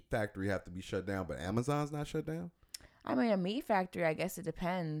meat factory have to be shut down, but Amazon's not shut down? I mean, a meat factory, I guess it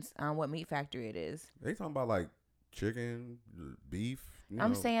depends on what meat factory it is. They talking about like chicken, beef.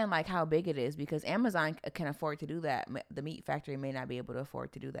 I'm saying like how big it is, because Amazon can afford to do that. The meat factory may not be able to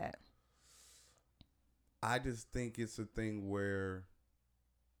afford to do that. I just think it's a thing where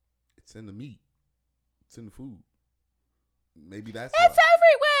it's in the meat. It's in the food. Maybe that's It's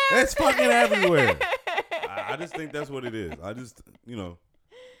everywhere. It's fucking everywhere. I just think that's what it is. I just, you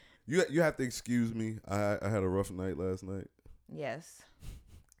have to excuse me. I had a rough night last night. Yes.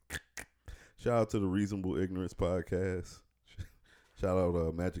 Shout out to the Reasonable Ignorance podcast. Shout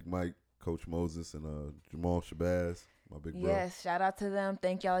out Magic Mike, Coach Moses, and Jamal Shabazz, my big bro. Yes, shout out to them.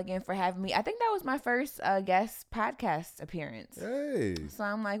 Thank y'all again for having me. I think that was my first guest podcast appearance. Hey. So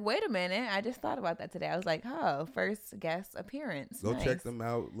I'm like, wait a minute. I just thought about that today. I was like, oh, first guest appearance. Go nice. check them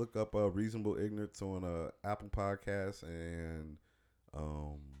out. Look up Reasonable Ignorance on Apple Podcasts and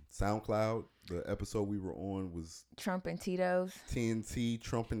SoundCloud. The episode we were on was Trump and Tito's. TNT,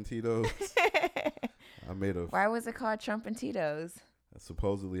 Trump and Tito's. Why was it called Trump and Tito's?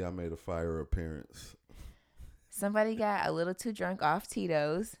 Supposedly I made a fire appearance. Somebody got a little too drunk off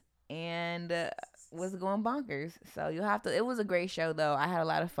Tito's and was going bonkers. So you'll have to. It was a great show, though. I had a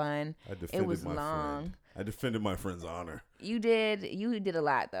lot of fun. It was long. I defended my friend's honor. You did a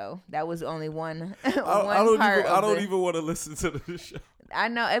lot, though. That was only one. I don't even want to listen to the show. I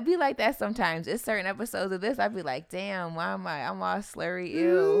know it'd be like that sometimes. It's certain episodes of this. I'd be like, damn, why am I'm all slurry?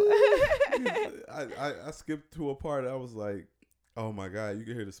 Ew. I skipped to a part. I was like, oh my God, you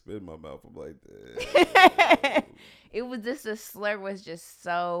can hear the spit in my mouth. I'm like, it was just, the slur was just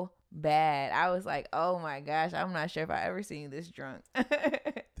so bad. I was like, oh my gosh, I'm not sure if I ever seen this drunk.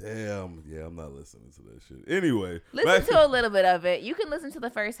 Damn, yeah, I'm not listening to that shit. Anyway, listen to a little bit of it. You can listen to the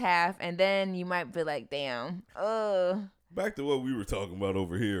first half, and then you might be like, damn, back to what we were talking about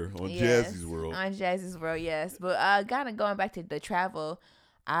over here on Jazzy's World. On Jazzy's World, yes. But kind of going back to the travel,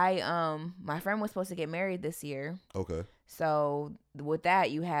 my friend was supposed to get married this year. Okay. So with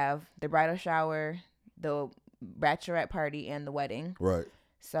that, you have the bridal shower, the bachelorette party, and the wedding. Right.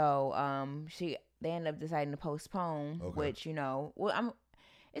 So they ended up deciding to postpone, which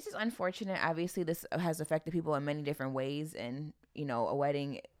it's just unfortunate. Obviously, this has affected people in many different ways, and a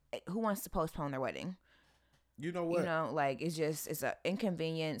wedding. Who wants to postpone their wedding? You know what? You know, like it's an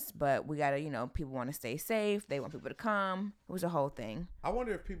inconvenience, but we gotta, people want to stay safe. They want people to come. It was a whole thing. I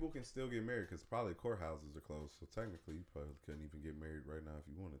wonder if people can still get married because probably courthouses are closed. So technically, you probably couldn't even get married right now if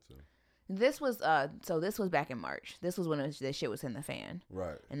you wanted to. This was back in March. This was when the shit was in the fan.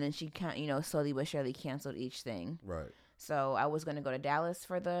 Right. And then she slowly but surely canceled each thing. Right. So I was gonna go to Dallas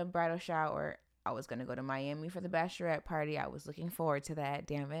for the bridal shower. I was gonna go to Miami for the bachelorette party. I was looking forward to that.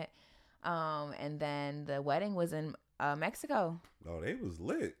 Damn it. And then the wedding was in Mexico. Oh, they was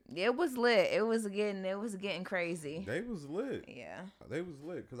lit. It was lit. It was getting crazy. They was lit. Yeah. They was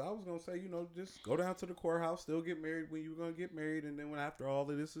lit. Because I was going to say, just go down to the courthouse, still get married when you're going to get married. And then when after all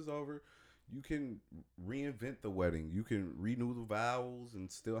of this is over, you can reinvent the wedding. You can renew the vows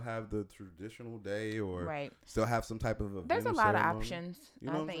and still have the traditional day or still have some type of event. There's a lot of options.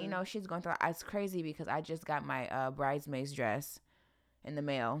 I think, she's going through. It's crazy because I just got my bridesmaid's dress in the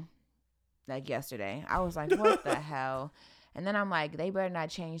mail. Like yesterday. I was like, what the hell? And then I'm like, they better not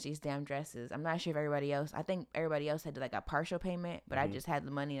change these damn dresses. I'm not sure if everybody else, I think everybody else had like a partial payment, but I just had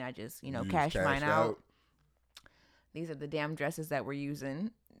the money and I just, cashed mine out. These are the damn dresses that we're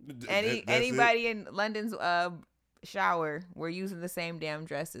using. Anybody in London's shower, we're using the same damn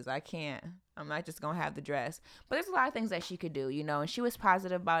dresses. I'm not just going to have the dress. But there's a lot of things that she could do, and she was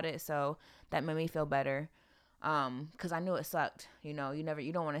positive about it. So that made me feel better. Cause I knew it sucked, you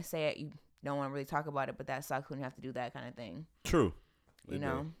don't want to say it. You don't want to really talk about it, but that sucks when you have to do that kind of thing. True.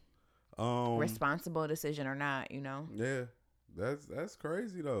 Responsible decision or not, Yeah. That's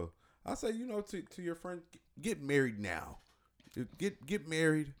crazy though. I say, to your friend, get married now. Get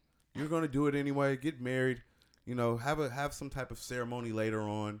married. You're going to do it anyway. Get married. Have some type of ceremony later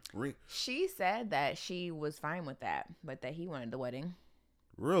on. She said that she was fine with that, but that he wanted the wedding.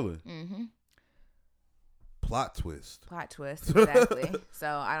 Really? Mm-hmm. Plot twist, exactly. So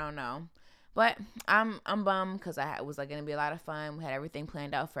I don't know, but I'm bummed because it was gonna be a lot of fun. We had everything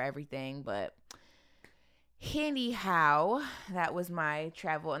planned out for everything, but anyhow, that was my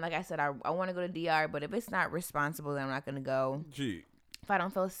travel. And like I said, I want to go to DR, but if it's not responsible, then I'm not gonna go. Gee, if I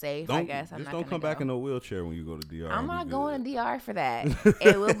don't feel safe, I guess I'm not gonna don't come back in a wheelchair when you go to DR. I'm not going to DR for that.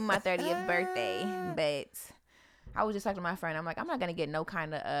 It will be my 30th birthday, but I was just talking to my friend. I'm like, I'm not gonna get no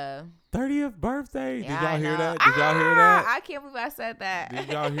kind of 30th birthday. Yeah, Did y'all hear that? Did y'all hear that? I can't believe I said that. Did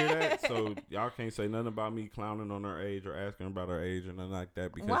y'all hear that? So y'all can't say nothing about me clowning on her age or asking about her age or nothing like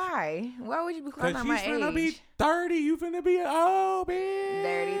that. Because why? Why would you be clowning on my age? Because she's finna be 30. You finna be old,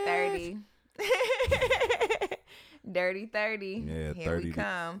 Dirty bitch. 30. Dirty 30. Yeah, Here 30. we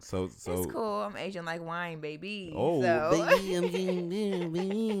come. So it's cool. I'm aging like wine, baby. Oh, so. baby.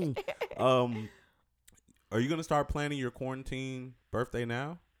 Are you gonna start planning your quarantine birthday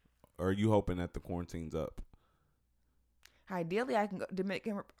now, or are you hoping that the quarantine's up? Ideally, I can go to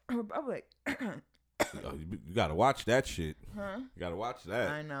Dominican Republic. You gotta watch that shit. Huh? You gotta watch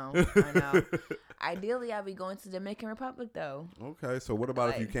that. I know. Ideally, I'll be going to Dominican Republic though. Okay, so what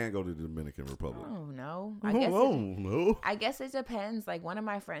about if you can't go to the Dominican Republic? Oh no. I guess it depends. Like one of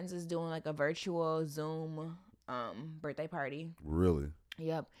my friends is doing like a virtual Zoom birthday party. Really?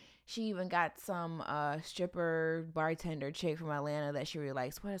 Yep. She even got some stripper bartender chick from Atlanta that she really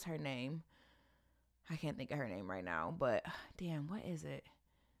likes. What is her name? I can't think of her name right now, but damn, what is it?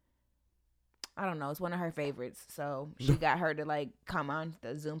 I don't know. It's one of her favorites. So she got her to like come on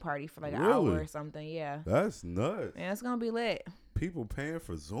the Zoom party for like an hour or something. Yeah. That's nuts. Yeah, it's going to be lit. People paying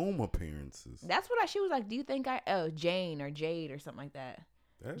for Zoom appearances. That's what she was like, do you think Jane or Jade or something like that.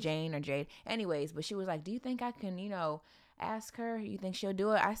 Jane or Jade. Anyways, but she was like, do you think I can, ask her? You think she'll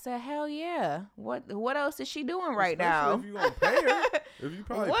do it? I said, hell yeah. What else is she doing right now? If you gonna pay her, if you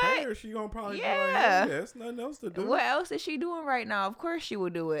probably pay her, she gonna probably do it. Yeah, there's nothing else to do. What else is she doing right now? Of course she will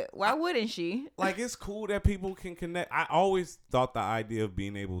do it. Why wouldn't she? Like it's cool that people can connect. I always thought the idea of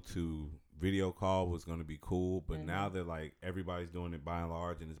being able to video call was gonna be cool, but now that like everybody's doing it by and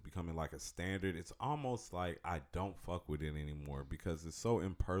large and it's becoming like a standard, it's almost like I don't fuck with it anymore because it's so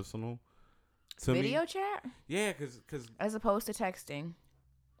impersonal. Video chat? Yeah, because as opposed to texting.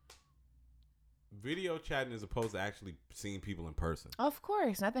 Video chatting as opposed to actually seeing people in person. Of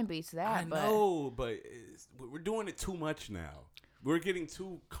course, nothing beats that. I know, but we're doing it too much now. We're getting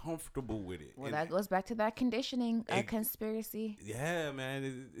too comfortable with it. Well, that goes back to that conditioning, conspiracy. Yeah,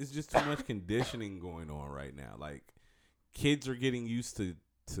 man, it's just too much conditioning going on right now. Like kids are getting used to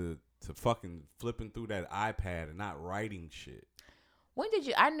fucking flipping through that iPad and not writing shit.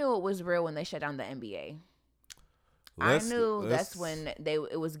 I knew it was real when they shut down the NBA. I knew that's when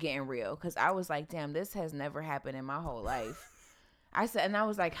it was getting real because I was like, damn, this has never happened in my whole life. I said, and I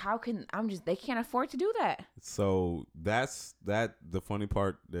was like, how can they can't afford to do that. So that's the funny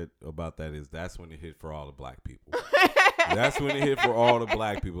part about that is that's when it hit for all the black people. That's when it hit for all the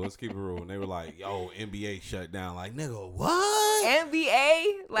black people. Let's keep it real. And they were like, yo, NBA shut down. Like, nigga, what?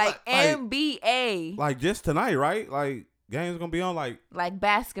 NBA? Like NBA. Like just tonight, right? Like games gonna be on like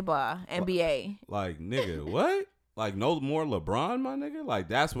basketball, NBA. Like nigga, what? Like no more LeBron, my nigga. Like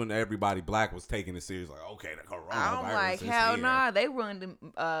that's when everybody black was taking it serious. Like okay, the coronavirus. I'm like, hell nah. They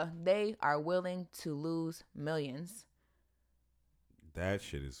they are willing to lose millions. That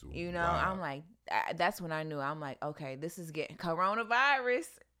shit is. You know, wild. I'm like, that's when I knew. I'm like, okay, this is getting coronavirus.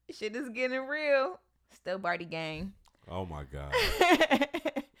 Shit is getting real. Still Barty gang. Oh my god.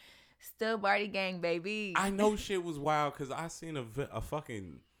 Still Barty gang, baby. I know shit was wild because I seen a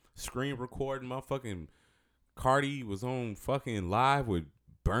fucking screen recording. Motherfucking Cardi was on fucking live with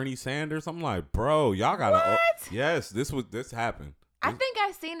Bernie Sanders. I'm like, bro, y'all gotta. What? Yes, this happened. I think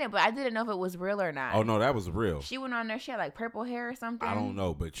I seen it, but I didn't know if it was real or not. Oh no, that was real. She went on there. She had like purple hair or something. I don't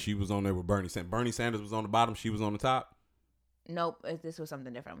know, but she was on there with Bernie Sanders. Bernie Sanders was on the bottom. She was on the top. Nope, this was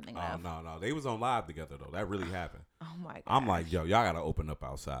something different. I'm thinking of. No, they was on live together though. That really happened. Oh my god. I'm like, yo, y'all gotta open up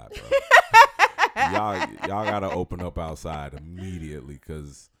outside, bro. y'all gotta open up outside immediately,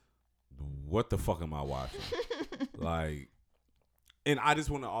 cause what the fuck am I watching? Like, and I just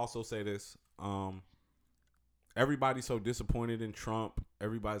want to also say this. Everybody's so disappointed in Trump.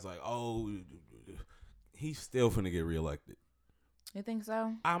 Everybody's like, oh, he's still finna get reelected. You think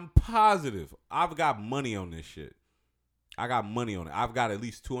so? I'm positive. I've got money on this shit. I got money on it. I've got at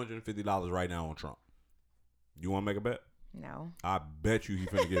least $250 right now on Trump. You want to make a bet? No. I bet you he's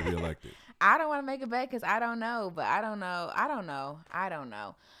finna get reelected. I don't want to make a bet because I don't know, but I don't know.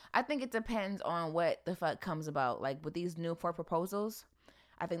 I think it depends on what the fuck comes about. Like with these new 4 proposals,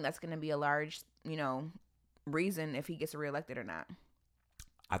 I think that's going to be a large, reason if he gets reelected or not.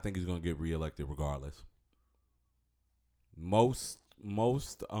 I think he's going to get reelected regardless. Most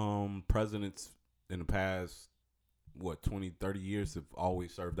presidents in the past, 20, 30 years have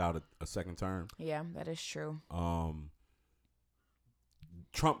always served out a second term. Yeah, that is true.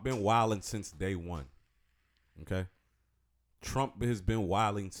 Trump been wilding since day one. Okay? Trump has been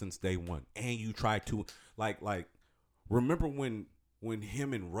wilding since day one. And you try to like remember when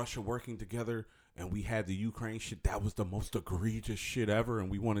him and Russia working together and we had the Ukraine shit, that was the most egregious shit ever and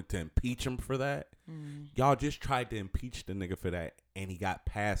we wanted to impeach him for that. Y'all just tried to impeach the nigga for that and he got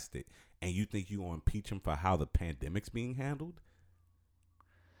past it. And you think you gonna impeach him for how the pandemic's being handled?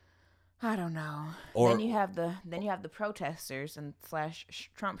 I don't know. Or then you have the protesters and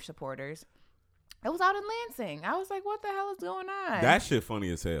 / Trump supporters. It was out in Lansing. I was like, what the hell is going on? that shit funny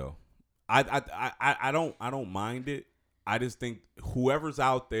as hell. I don't mind it. I just think whoever's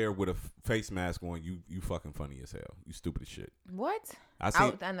out there with a face mask on, you fucking funny as hell. You stupid as shit. What? I see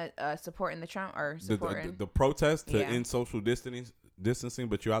out on the supporting the Trump or supporting the protest to end social distancing,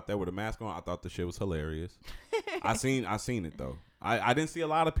 but you're out there with a mask on. I thought the shit was hilarious. I seen it though. I didn't see a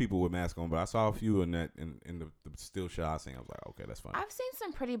lot of people with masks on, but I saw a few in the still shot I seen. I was like, okay, that's fine. I've seen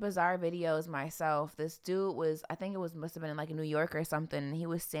some pretty bizarre videos myself. This dude must have been in like New York or something. And he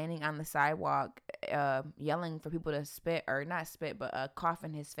was standing on the sidewalk, yelling for people to spit or not spit, but cough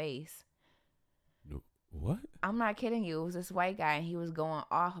in his face. What? I'm not kidding you. It was this white guy and he was going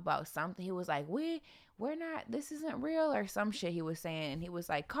off about something. He was like, we're not, this isn't real or some shit he was saying. And he was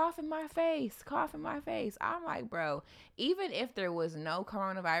like, cough in my face. I'm like, bro, even if there was no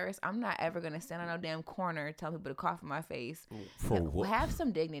coronavirus, I'm not ever going to stand on no damn corner telling people to cough in my face. For what? Have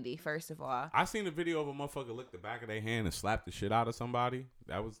some dignity, first of all. I seen a video of a motherfucker lick the back of their hand and slap the shit out of somebody.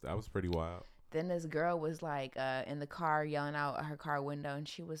 That was pretty wild. Then this girl was like in the car yelling out her car window, and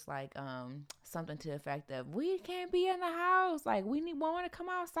she was like something to the effect of, we can't be in the house, like we want to come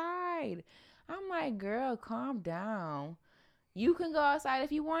outside. I'm like, girl, calm down. You can go outside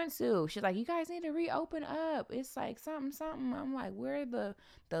if you want to. She's like, you guys need to reopen up. It's like something. I'm like, we're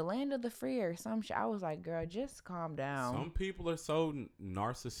the land of the free or some shit. I was like, girl, just calm down. Some people are so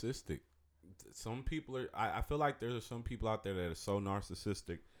narcissistic. Some people are, I feel like there's some people out there that are so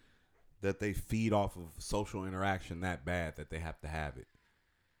narcissistic that they feed off of social interaction that bad that they have to have it.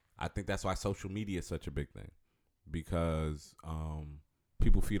 I think that's why social media is such a big thing, because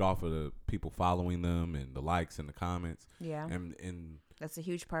people feed off of the people following them and the likes and the comments. Yeah. And that's a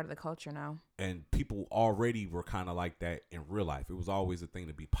huge part of the culture now. And people already were kind of like that in real life. It was always a thing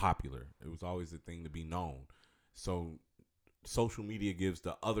to be popular. It was always a thing to be known. So social media gives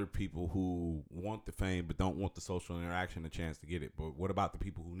the other people who want the fame but don't want the social interaction a chance to get it. But what about the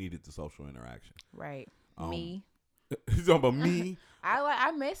people who needed the social interaction? Right. Me. You talking about me?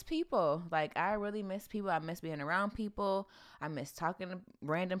 I miss people. Like I really miss people. I miss being around people. I miss talking to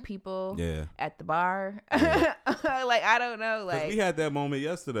random people. Yeah. At the bar. Yeah. Like I don't know. Because Like we had that moment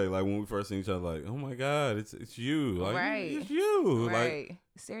yesterday, like when we first seen each other, like, oh my God, it's you. Like, right. it's you. Right. Like,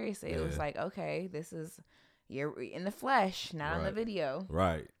 seriously, yeah. it was like, okay, this is you're in the flesh, not on the video.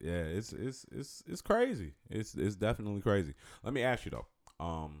 Right. Yeah. It's crazy. It's definitely crazy. Let me ask you though.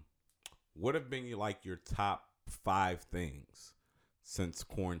 What have been like your top 5 things since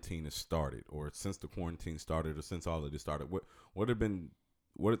quarantine has started, or since the quarantine started, or since all of this started? What have been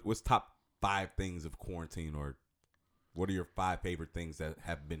what's top 5 things of quarantine, or what are your 5 favorite things that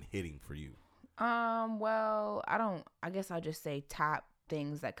have been hitting for you? Well, I guess I'll just say top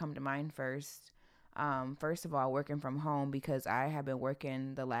things that come to mind first. First of all, working from home, because I have been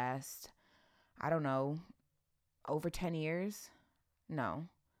working the last, I don't know, over 10 years. No.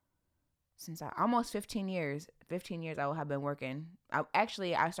 Since almost 15 years. 15 years I will have been working. I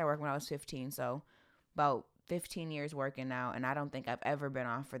started working when I was 15, so about 15 years working now, and I don't think I've ever been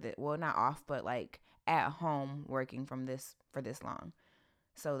off not off, but like at home working for this long.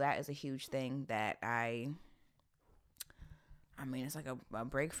 So that is a huge thing that I mean, it's like a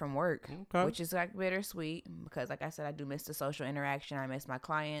break from work, okay. Which is like bittersweet because, like I said, I do miss the social interaction. I miss my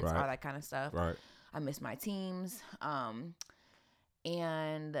clients, right. all that kind of stuff. Right. I miss my teams.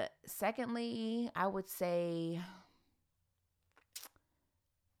 And secondly, I would say,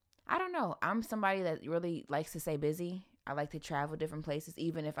 I don't know. I'm somebody that really likes to stay busy. I like to travel different places,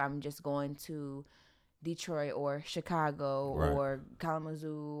 even if I'm just going to Detroit or Chicago right. or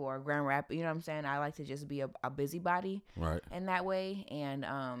Kalamazoo or Grand Rapids. You know what I'm saying? I like to just be a busybody in that way. And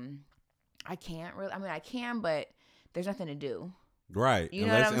I can't really, I mean, I can, but there's nothing to do. Right. You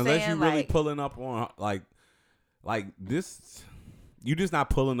know what I'm saying? Unless you're really pulling up on like this. You just not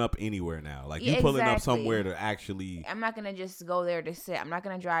pulling up anywhere now. Like you pulling up somewhere to actually. I'm not gonna just go there to sit. I'm not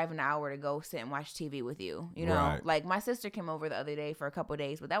gonna drive an hour to go sit and watch TV with you. You know, like my sister came over the other day for a couple of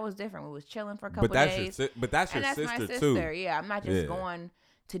days, but that was different. We was chilling for a couple of days. That's your sister, my sister too. Yeah, I'm not just going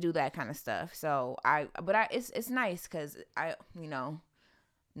to do that kind of stuff. So it's nice because I need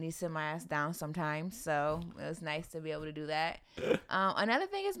to sit my ass down sometimes. So it was nice to be able to do that. Another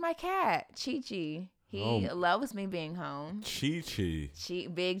thing is my cat, Chi-Chi. He loves me being home. Chi-Chi.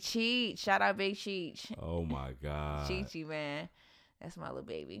 Big Cheech. Shout out Big Cheech. Oh, my God. Chi-Chi, man. That's my little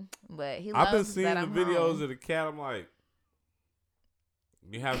baby. But he loves I've been seeing the videos home. of the cat. I'm like,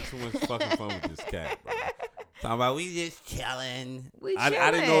 you're having too much fucking fun with this cat, bro. Talking about we just chilling. I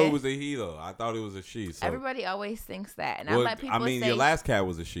didn't know it was a he though. I thought it was a she. So. Everybody always thinks that, and I let people say. Your last cat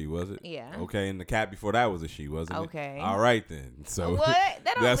was a she, was it? Yeah. Okay, and the cat before that was a she, wasn't it? Okay. All right then. So what?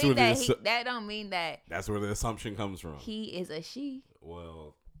 That don't mean that. That don't mean that. That's where the assumption comes from. He is a she.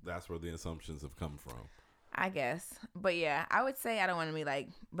 Well, that's where the assumptions have come from. I guess, but yeah, I would say I don't want to be like,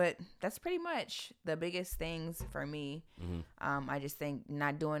 but that's pretty much the biggest things for me. Mm-hmm. I just think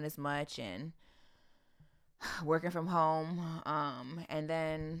not doing as much and working from home, and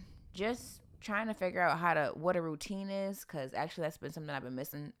then just trying to figure out what a routine is, because actually that's been something I've been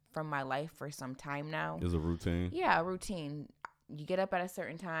missing from my life for some time now. Is a routine? Yeah, a routine. You get up at a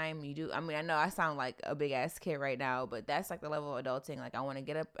certain time. You do. I mean, I know I sound like a big ass kid right now, but that's like the level of adulting. Like I want to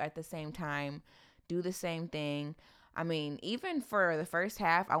get up at the same time, do the same thing. I mean, even for the first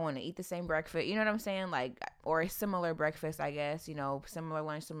half, I want to eat the same breakfast. You know what I'm saying? Like, or a similar breakfast, I guess. You know, similar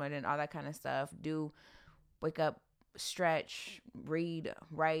lunch, similar dinner, all that kind of stuff. Wake up, stretch, read,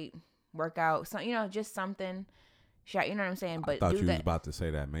 write, work out. So, just something. You know what I'm saying? But I thought you was about to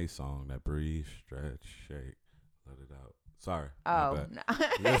say that May song, that breathe, stretch, shake, let it out. Sorry. Oh, no.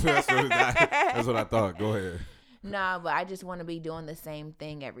 That's what I thought. Go ahead. No, but I just want to be doing the same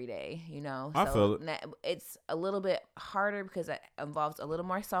thing every day, I feel it. It's a little bit harder because it involves a little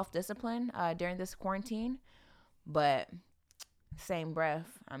more self-discipline during this quarantine. But same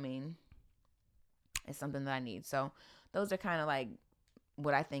breath, I mean, it's something that I need. So those are kind of like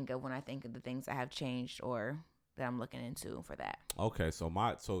what I think of when I think of the things that have changed or that I'm looking into for that. Okay, so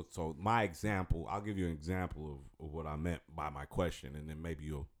my example, I'll give you an example of what I meant by my question, and then maybe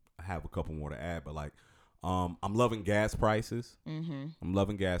you'll have a couple more to add. But like, I'm loving gas prices. Mm-hmm. I'm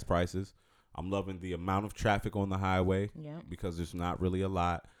loving gas prices. I'm loving the amount of traffic on the highway because there's not really a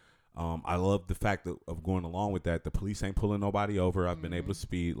lot. I love the fact of going along with that. The police ain't pulling nobody over. I've been able to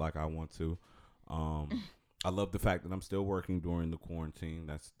speed like I want to. I love the fact that I'm still working during the quarantine.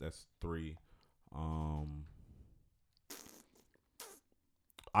 That's 3.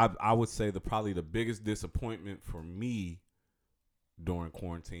 I would say probably the biggest disappointment for me during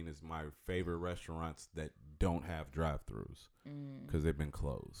quarantine is my favorite restaurants that don't have drive-thrus because they've been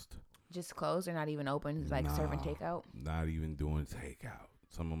closed. Just closed or not even open? Like serving takeout? Not even doing takeout.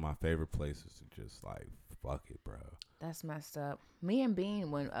 Some of my favorite places are just like, fuck it, bro. That's messed up. Me and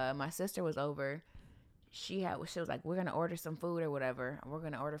Bean, when my sister was over, she was like, we're gonna order some food or whatever. We're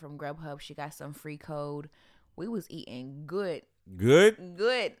gonna order from Grubhub. She got some free code. We was eating good.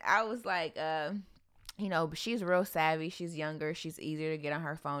 I was like, she's real savvy. She's younger. She's easier to get on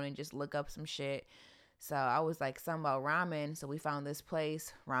her phone and just look up some shit. So I was like, something about ramen. So we found this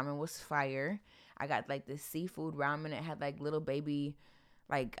place. Ramen was fire. I got like this seafood ramen. It had like little baby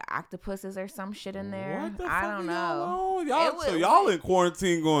like octopuses or some shit in there. What the fuck I don't know. Y'all in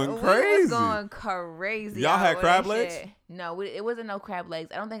quarantine going crazy. We was going crazy. Y'all had crab legs? Shit. No, it wasn't no crab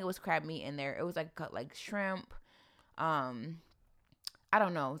legs. I don't think it was crab meat in there. It was like shrimp. I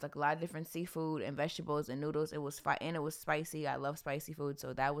don't know. It was like a lot of different seafood and vegetables and noodles. It was and it was spicy. I love spicy food,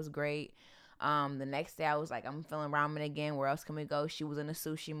 so that was great. The next day I was like, I'm feeling ramen again. Where else can we go? She was in a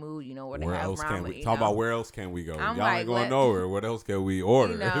sushi mood, where they have ramen. Talk about where else can we go? Y'all ain't going nowhere. What else can we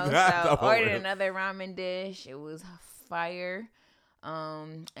order? So ordered another ramen dish. It was fire.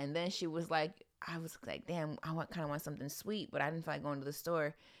 And then she was like, I was like, damn, I kind of want something sweet, but I didn't feel like going to the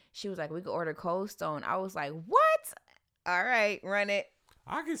store. She was like, we could order Cold Stone. I was like, what? All right, run it.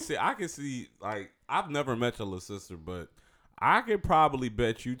 I can see. Like, I've never met your little sister, but I could probably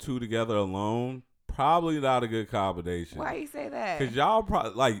bet you two together alone. Probably not a good combination. Why you say that? Because y'all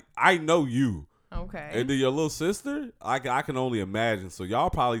probably, like, I know you. Okay. And then your little sister, I can only imagine. So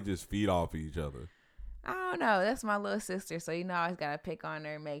y'all probably just feed off each other. I don't know. That's my little sister. So, I always got to pick on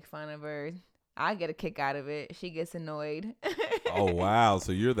her, make fun of her. I get a kick out of it. She gets annoyed. Oh, wow.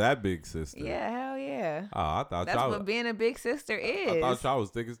 So you're that big sister. Yeah, hell yeah. Oh, I thought that's what being a big sister is. I thought y'all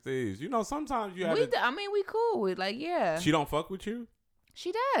was thick as thieves. Sometimes you have we cool with, like, yeah. She don't fuck with you?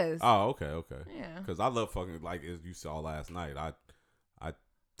 She does. Oh, okay. Yeah. Because I love fucking, like, as you saw last night, I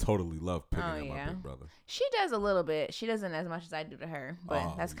totally love picking up my big brother. She does a little bit. She doesn't as much as I do to her,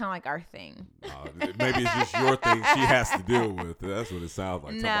 but that's kind of like our thing. Maybe it's just your thing she has to deal with. That's what it sounds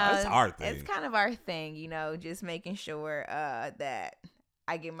like. No, it's our thing. It's kind of our thing, just making sure that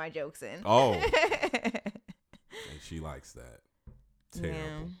I get my jokes in. Oh. And she likes that.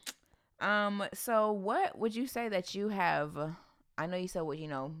 Terrible. Yeah. So what would you say that you have, I know you said what,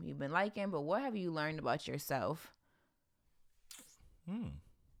 you've been liking, but what have you learned about yourself?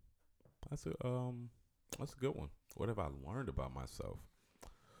 That's a good one. What have I learned about myself?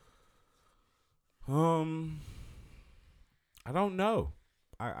 I don't know.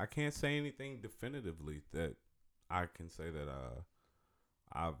 I can't say anything definitively that I can say that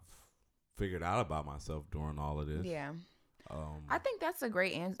I've figured out about myself during all of this. Yeah. I think that's a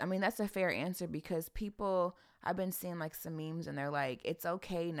great answer. I mean, that's a fair answer because I've been seeing like some memes and they're like, it's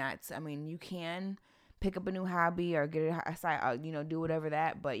okay not to, you can pick up a new hobby or get a side, do whatever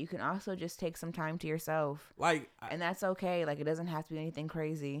but you can also just take some time to yourself. And that's okay. Like, it doesn't have to be anything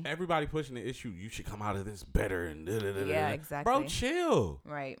crazy. Everybody pushing the issue, you should come out of this better and yeah, exactly. Bro, chill.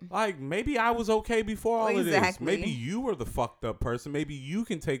 Right. Like, maybe I was okay before all of this. Maybe you were the fucked up person. Maybe you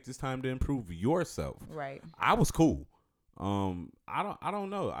can take this time to improve yourself. Right. I was cool. I don't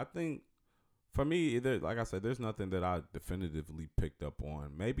know. I think for me, like I said, there's nothing that I definitively picked up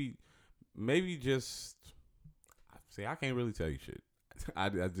on. Maybe just see. I can't really tell you shit. I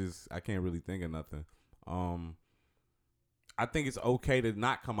can't really think of nothing. I think it's okay to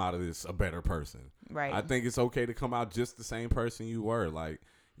not come out of this a better person. Right. I think it's okay to come out just the same person you were. Like,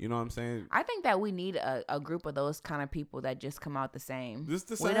 you know what I'm saying? I think that we need a group of those kind of people that just come out the same. Just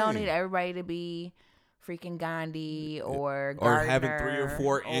the same. We don't need everybody to be freaking Gandhi or Gardner, having 3 or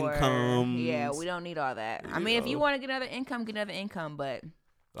 4 incomes. Yeah, we don't need all that. If you want to get another income, but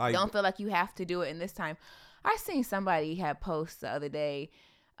don't feel like you have to do it in this time. I seen somebody had posts the other day.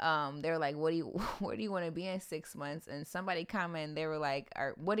 They were like, where do you want to be in 6 months? And somebody commented, they were like,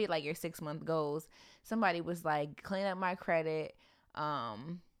 what do you like your 6 month goals? Somebody was like, clean up my credit,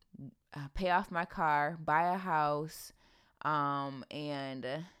 pay off my car, buy a house, and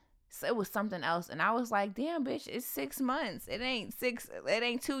so it was something else. And I was like, damn, bitch, it's 6 months. It ain't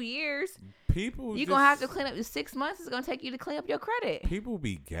 2 years. You're going to have to clean up. 6 months is going to take you to clean up your credit. People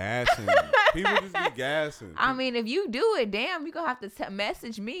be gassing. People just be gassing. If you do it, damn, you're going to have to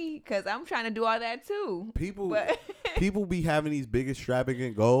message me because I'm trying to do all that too. People be having these big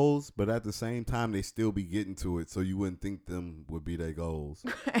extravagant goals, but at the same time, they still be getting to it. So you wouldn't think them would be their goals.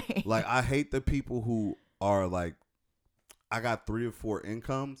 Right. Like, I hate the people who are like, I got 3 or 4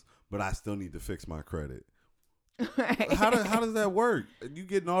 incomes, but I still need to fix my credit. Right. How does that work? You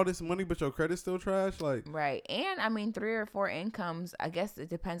getting all this money, but your credit's still trash? Like, right. And 3 or 4 incomes, I guess it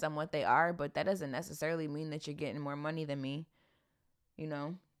depends on what they are, but that doesn't necessarily mean that you're getting more money than me.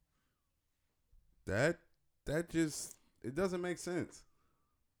 That just, it doesn't make sense.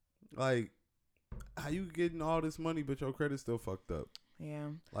 Like, how you getting all this money but your credit's still fucked up? Yeah.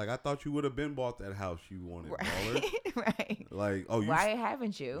 Like, I thought you would have been bought that house you wanted, baller. Right. Like, oh, why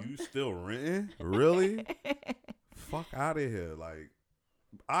haven't you? You still renting? Really? Fuck out of here. Like,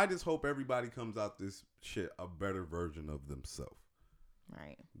 I just hope everybody comes out this shit a better version of themselves.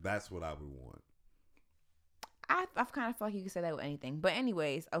 Right. That's what I would want. I've kind of felt like you could say that with anything. But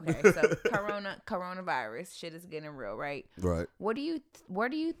anyways, okay. So coronavirus shit is getting real, right? Right. Where do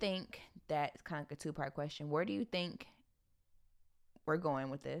you think, that's kind of like a 2-part question. Where do you think we're going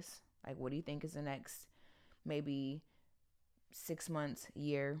with this? Like, what do you think is the next maybe 6 months,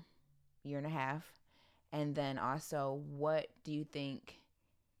 year and a half? And then also, what do you think,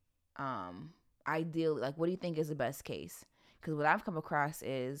 ideally, like, what do you think is the best case? Because what I've come across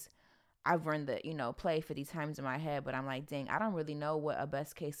is, I've run the, play 50 times in my head, but I'm like, dang, I don't really know what a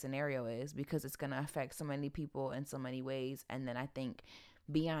best case scenario is, because it's going to affect so many people in so many ways. And then I think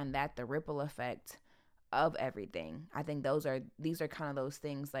beyond that, the ripple effect of everything, I think these are kind of those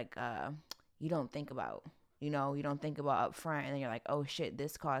things like, you don't think about, you don't think about up front, and then you're like, oh shit,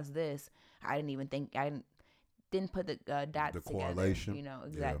 this caused this. I didn't put the dots the together, correlation.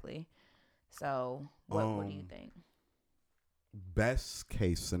 exactly. Yeah. So what do you think? Best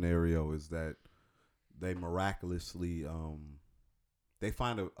case scenario is that they miraculously they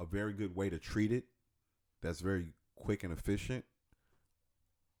find a very good way to treat it that's very quick and efficient,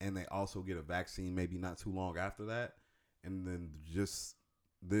 and they also get a vaccine maybe not too long after that, and then just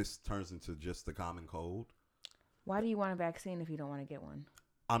this turns into just the common cold. Why do you want a vaccine if you don't want to get one?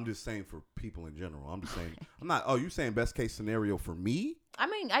 I'm just saying for people in general. I'm just saying. I'm not. Oh, you saying best case scenario for me? I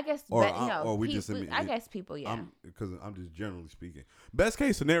mean, I guess. I guess people. Yeah. Because I'm just generally speaking. Best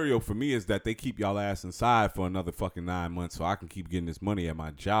case scenario for me is that they keep y'all ass inside for another fucking 9 months, so I can keep getting this money at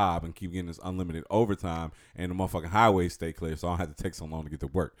my job and keep getting this unlimited overtime, and the motherfucking highways stay clear, so I don't have to take so long to get to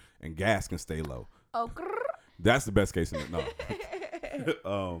work, and gas can stay low. Oh. That's the best case scenario.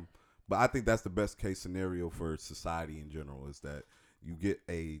 No. But I think that's the best case scenario for society in general, is that you get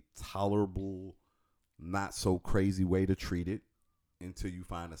a tolerable, not so crazy way to treat it until you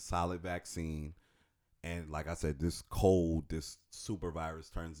find a solid vaccine. And like I said, this super virus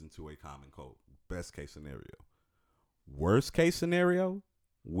turns into a common cold. Best case scenario. Worst case scenario,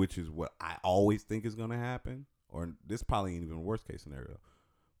 which is what I always think is going to happen, or this probably ain't even a worst case scenario,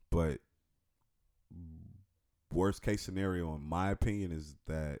 but worst case scenario, in my opinion, is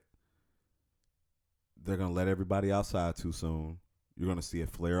that they're going to let everybody outside too soon. You're going to see a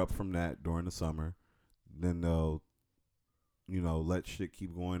flare up from that during the summer. Then they'll, let shit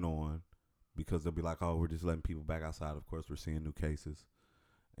keep going on, because they'll be like, oh, we're just letting people back outside. Of course, we're seeing new cases.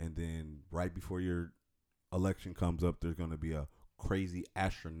 And then right before your election comes up, there's going to be a crazy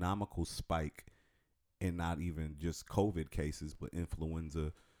astronomical spike in not even just COVID cases, but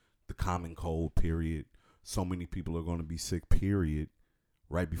influenza, the common cold, period. So many people are going to be sick, period,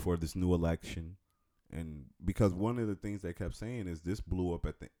 right before this new election. And because one of the things they kept saying is this blew up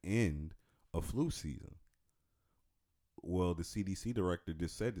at the end of flu season. Well, the CDC director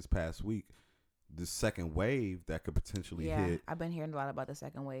just said this past week, the second wave that could potentially hit. Yeah, I've been hearing a lot about the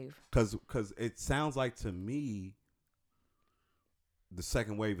second wave. Because it sounds like to me, the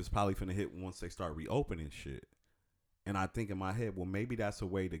second wave is probably going to hit once they start reopening shit. And I think in my head, well, maybe that's a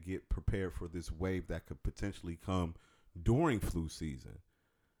way to get prepared for this wave that could potentially come during flu season.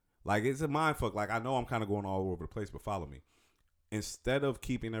 Like, it's a mind fuck. Like, I know I'm kind of going all over the place, but follow me. Instead of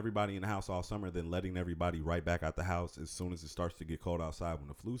keeping everybody in the house all summer, then letting everybody right back out the house as soon as it starts to get cold outside when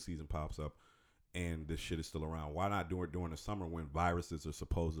the flu season pops up and this shit is still around. Why not do it during the summer when viruses are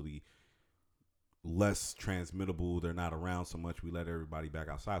supposedly less transmittable? They're not around so much. We let everybody back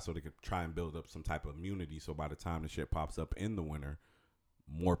outside so they could try and build up some type of immunity. So by the time the shit pops up in the winter,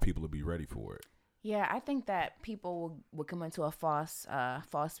 more people will be ready for it. Yeah, I think that people will come into a false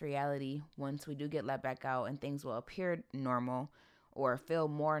reality once we do get let back out, and things will appear normal or feel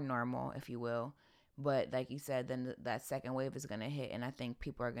more normal, if you will. But like you said, then that second wave is going to hit, and I think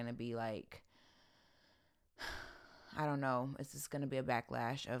people are going to be like, I don't know, it's just going to be a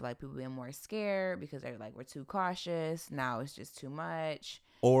backlash of like people being more scared because they're like, we're too cautious. Now it's just too much.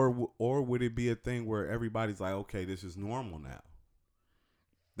 Or would it be a thing where everybody's like, okay, this is normal now?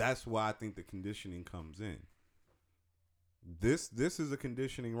 That's why I think the conditioning comes in. This is a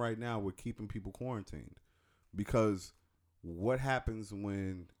conditioning right now with keeping people quarantined. Because what happens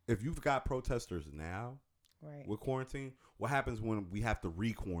if you've got protesters now with quarantine, what happens when we have to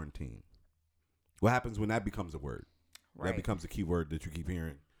re-quarantine? What happens when that becomes a word? Right. That becomes a key word that you keep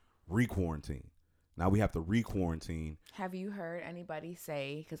hearing, re-quarantine. Now we have to re-quarantine. Have you heard anybody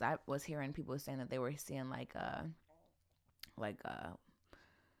say? Because I was hearing people saying that they were seeing like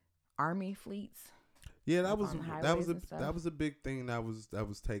army fleets. Yeah, Like on highways and stuff. that was a big thing that was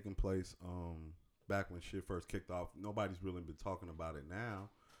taking place back when shit first kicked off. Nobody's really been talking about it now,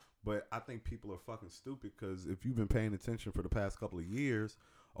 but I think people are fucking stupid because if you've been paying attention for the past couple of years,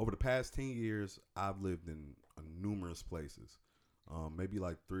 over the past 10 years, I've lived in numerous places, maybe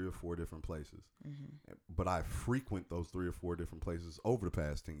like 3 or 4 different places, but I frequent those 3 or 4 different places over the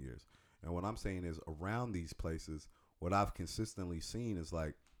past 10 years. And what I'm saying is around these places, what I've consistently seen is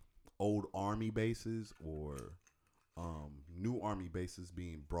like old army bases or new army bases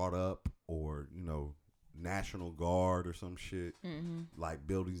being brought up, or National Guard or some shit, like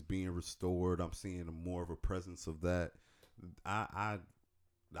buildings being restored. I'm seeing more of a presence of that.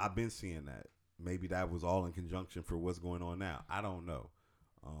 I've been seeing that. Maybe that was all in conjunction for what's going on now. I don't know,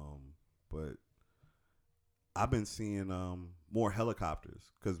 but I've been seeing more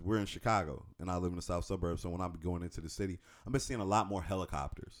helicopters because we're in Chicago and I live in the south suburbs. So when I'm going into the city, I've been seeing a lot more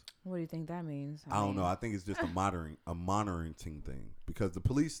helicopters. What do you think that means? I don't know. I think it's just a monitoring thing because the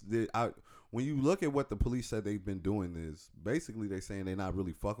police when you look at what the police said they've been doing is basically they're saying they're not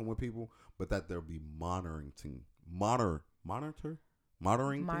really fucking with people, but that there'll be monitoring.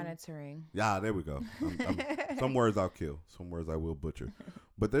 Yeah, there we go. Some words I'll kill. Some words I will butcher.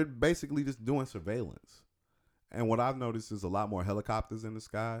 But they're basically just doing surveillance. And what I've noticed is a lot more helicopters in the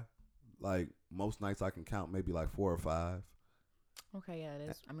sky. Like most nights I can count maybe like 4 or 5. Okay, yeah, it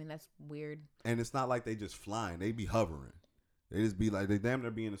is. I mean, that's weird. And it's not like they just flying. They be hovering. They just be like, they damn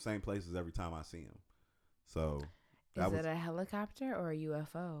near be in the same places every time I see them. So. Is it a helicopter or a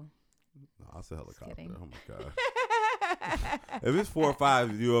UFO? No, I said helicopter. Kidding. Oh my God. If it's 4 or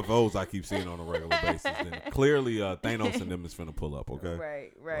 5 UFOs I keep seeing on a regular basis, then clearly Thanos and them is finna pull up,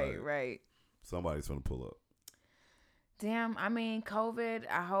 okay? Right. Somebody's finna pull up. Damn, I mean, COVID,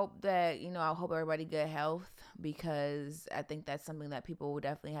 I hope that, I hope everybody get health because I think that's something that people would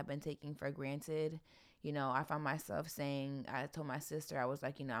definitely have been taking for granted. I found myself saying, I told my sister, I was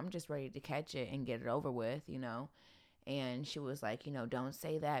like, I'm just ready to catch it and get it over with, and she was like, don't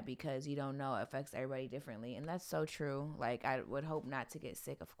say that because you don't know, it affects everybody differently. And that's so true. Like, I would hope not to get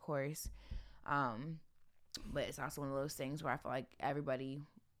sick, of course. But it's also one of those things where I feel like everybody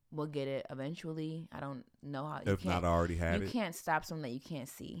will get it eventually. I don't know how. If not already had it. You can't stop something that you can't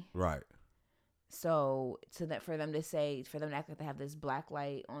see. Right. So for them to act like they have this black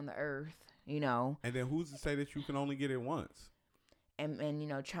light on the earth, And then who's to say that you can only get it once? And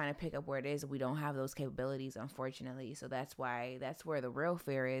trying to pick up where it is, we don't have those capabilities, unfortunately. So that's where the real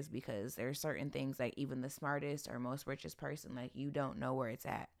fear is, because there's certain things like even the smartest or most richest person, like you don't know where it's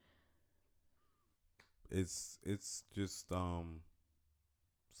at. It's just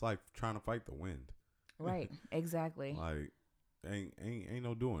it's like trying to fight the wind. Right. Exactly. Like ain't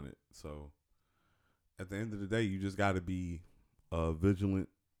no doing it. So at the end of the day, you just got to be vigilant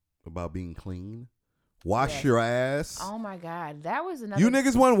about being clean. Wash your ass. Oh my God. That was another. You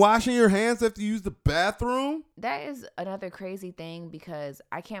niggas weren't washing your hands after you use the bathroom? That is another crazy thing because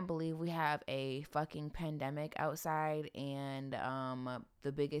I can't believe we have a fucking pandemic outside and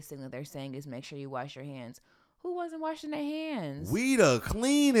the biggest thing that they're saying is make sure you wash your hands. Who wasn't washing their hands? We the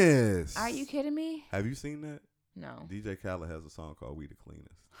cleanest. Are you kidding me? Have you seen that? No. DJ Khaled has a song called We the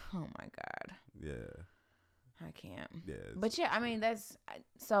Cleanest. Oh my God. Yeah. I can't. Yeah. But yeah, I mean, that's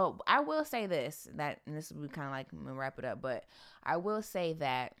so I will say this, and this will be kind of like, I'm gonna wrap it up, but I will say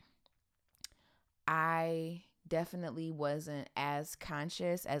that I definitely wasn't as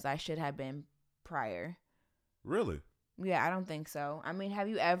conscious as I should have been prior. Really? Yeah, I don't think so. I mean, have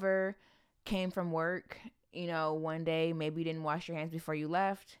you ever came from work, one day, maybe you didn't wash your hands before you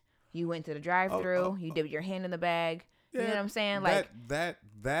left? You went to the drive-thru, you dipped your hand in the bag. Yeah, you know what I'm saying? Like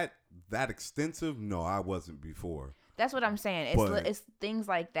that extensive? No, I wasn't before. That's what I'm saying. It's things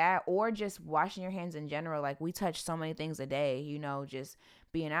like that, or just washing your hands in general. Like we touch so many things a day, just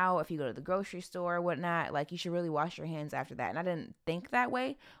being out. If you go to the grocery store or whatnot, like you should really wash your hands after that. And I didn't think that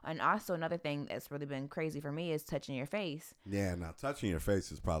way. And also another thing that's really been crazy for me is touching your face. Yeah, now touching your face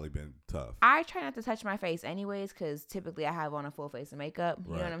has probably been tough. I try not to touch my face anyways, because typically I have on a full face of makeup.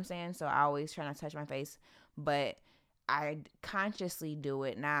 You know what I'm saying? So I always try not to touch my face, but I consciously do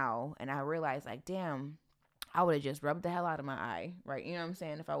it now, and I realize like, damn, I would have just rubbed the hell out of my eye, right? You know what I'm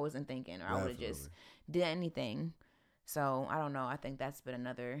saying? If I wasn't thinking, or I would have just did anything. So I don't know. I think that's been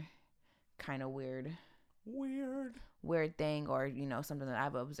another kind of weird weird thing, or something that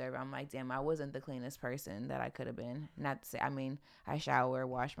I've observed. I'm like, damn, I wasn't the cleanest person that I could have been. Not to say, I mean, I shower,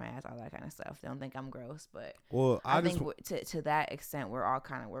 wash my ass, all that kind of stuff. Don't think I'm gross, but I think to that extent,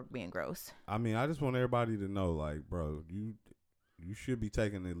 we're being gross. I mean, I just want everybody to know, like, bro, you should be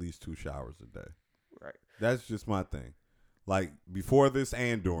taking at least 2 showers a day. Right. That's just my thing. Like, before this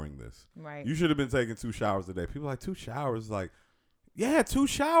and during this. Right. You should have been taking 2 showers a day. People are like, 2 showers? Like, yeah, 2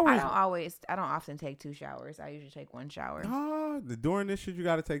 showers. I don't often take 2 showers. I usually take 1 shower. During this shit, you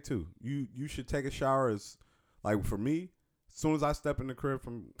got to take 2. You should take a shower as, like, for me, as soon as I step in the crib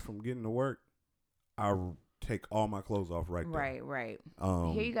from getting to work, I take all my clothes off right there. Right.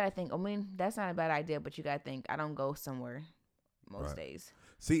 Here you got to think, I mean, that's not a bad idea, but you got to think, I don't go somewhere most days.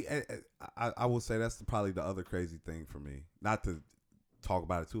 See, I will say that's probably the other crazy thing for me. Not to talk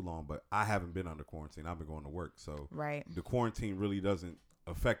about it too long, but I haven't been under quarantine. I've been going to work, so the quarantine really doesn't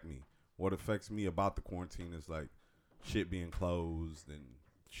affect me. What affects me about the quarantine is like shit being closed and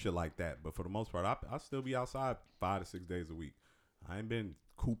shit like that. But for the most part, I still be outside 5 to 6 days a week. I ain't been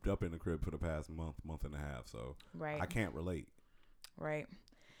cooped up in the crib for the past month and a half, so I can't relate. Right.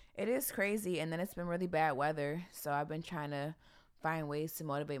 It is crazy, and then it's been really bad weather, so I've been trying to find ways to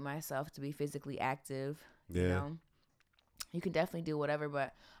motivate myself to be physically active. Yeah. You can definitely do whatever,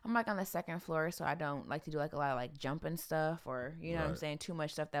 but I'm like on the 2nd floor, so I don't like to do like a lot of like jumping stuff, or what I'm saying, too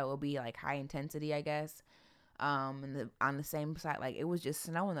much stuff that will be like high intensity, I guess. And on the same side, like it was just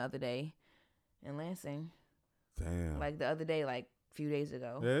snowing the other day in Lansing. Damn. Like the other day, like a few days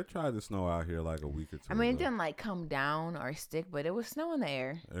ago. Yeah, it tried to snow out here like a week or 2 I mean, ago. it didn't like come down or stick, but it was snow in the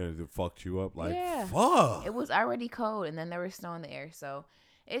air. It fucked you up like, yeah. Fuck. It was already cold, and then there was snow in the air, so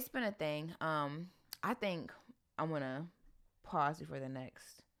it's been a thing. I think I'm gonna pause before the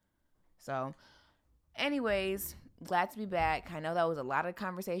next. So anyways, glad to be back. I know that was a lot of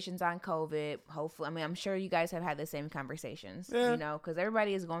conversations on COVID. Hopefully, I mean, I'm sure you guys have had the same conversations, because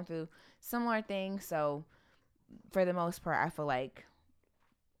everybody is going through similar things. So for the most part, I feel like,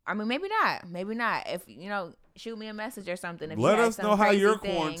 I mean, maybe not. If, shoot me a message or something. If Let you us know how your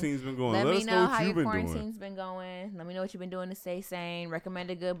quarantine's been going. Let us know what you've been doing. Quarantine's been going. Let me know what you've been doing to stay sane. Recommend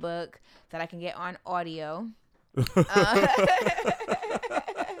a good book that I can get on audio. I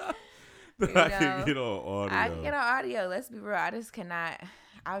can get on audio. I can get on audio. Let's be real. I just cannot.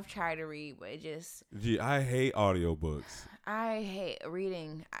 I've tried to read, but it just. Gee, I hate audiobooks. I hate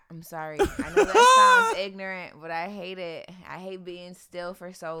reading. I'm sorry. I know that sounds ignorant, but I hate it. I hate being still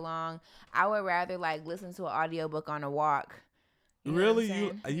for so long. I would rather like listen to an audiobook on a walk. Really?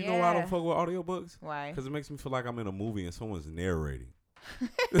 You know why I don't fuck with audiobooks? Why? Because it makes me feel like I'm in a movie and someone's narrating.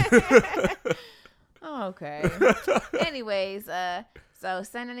 Okay. Anyways, so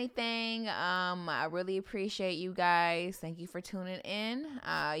send anything. I really appreciate you guys. Thank you for tuning in.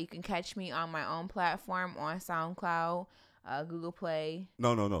 You can catch me on my own platform on SoundCloud, Google Play.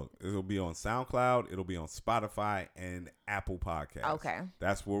 No. It'll be on SoundCloud. It'll be on Spotify and Apple Podcasts. Okay.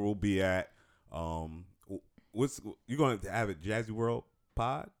 That's where we'll be at. What's you going to have it? Jazzy World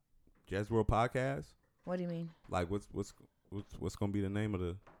Pod? Jazzy World Podcast? What do you mean? Like what's going to be the name of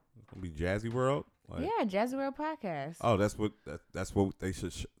the? It's going to be Jazzy World. Like, yeah, Jazzy World Podcast. Oh, that's what they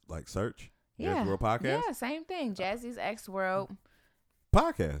should search. Yeah, Jazzy World Podcast. Yeah, same thing. Jazzy's X World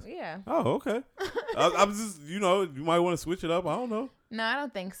Podcast. Yeah. Oh, okay. I'm just, you might want to switch it up. I don't know. No, I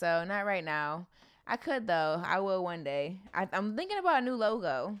don't think so. Not right now. I could though. I will one day. I'm thinking about a new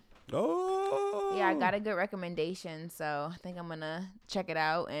logo. Oh. Yeah, I got a good recommendation, so I think I'm gonna check it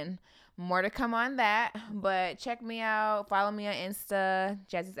out, and more to come on that. But check me out. Follow me on Insta,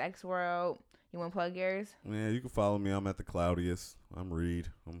 Jazzy's X World. You want to plug yours? Yeah, you can follow me. I'm at the Cloudiest. I'm Reed.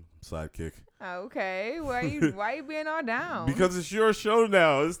 I'm sidekick. Okay. Why you being all down? Because it's your show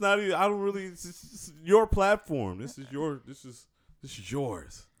now. It's not. I don't really. It's your platform. This is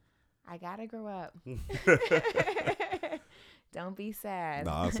yours. I gotta grow up. Don't be sad.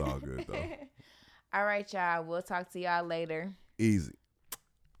 Nah, it's all good though. All right, y'all. We'll talk to y'all later. Easy.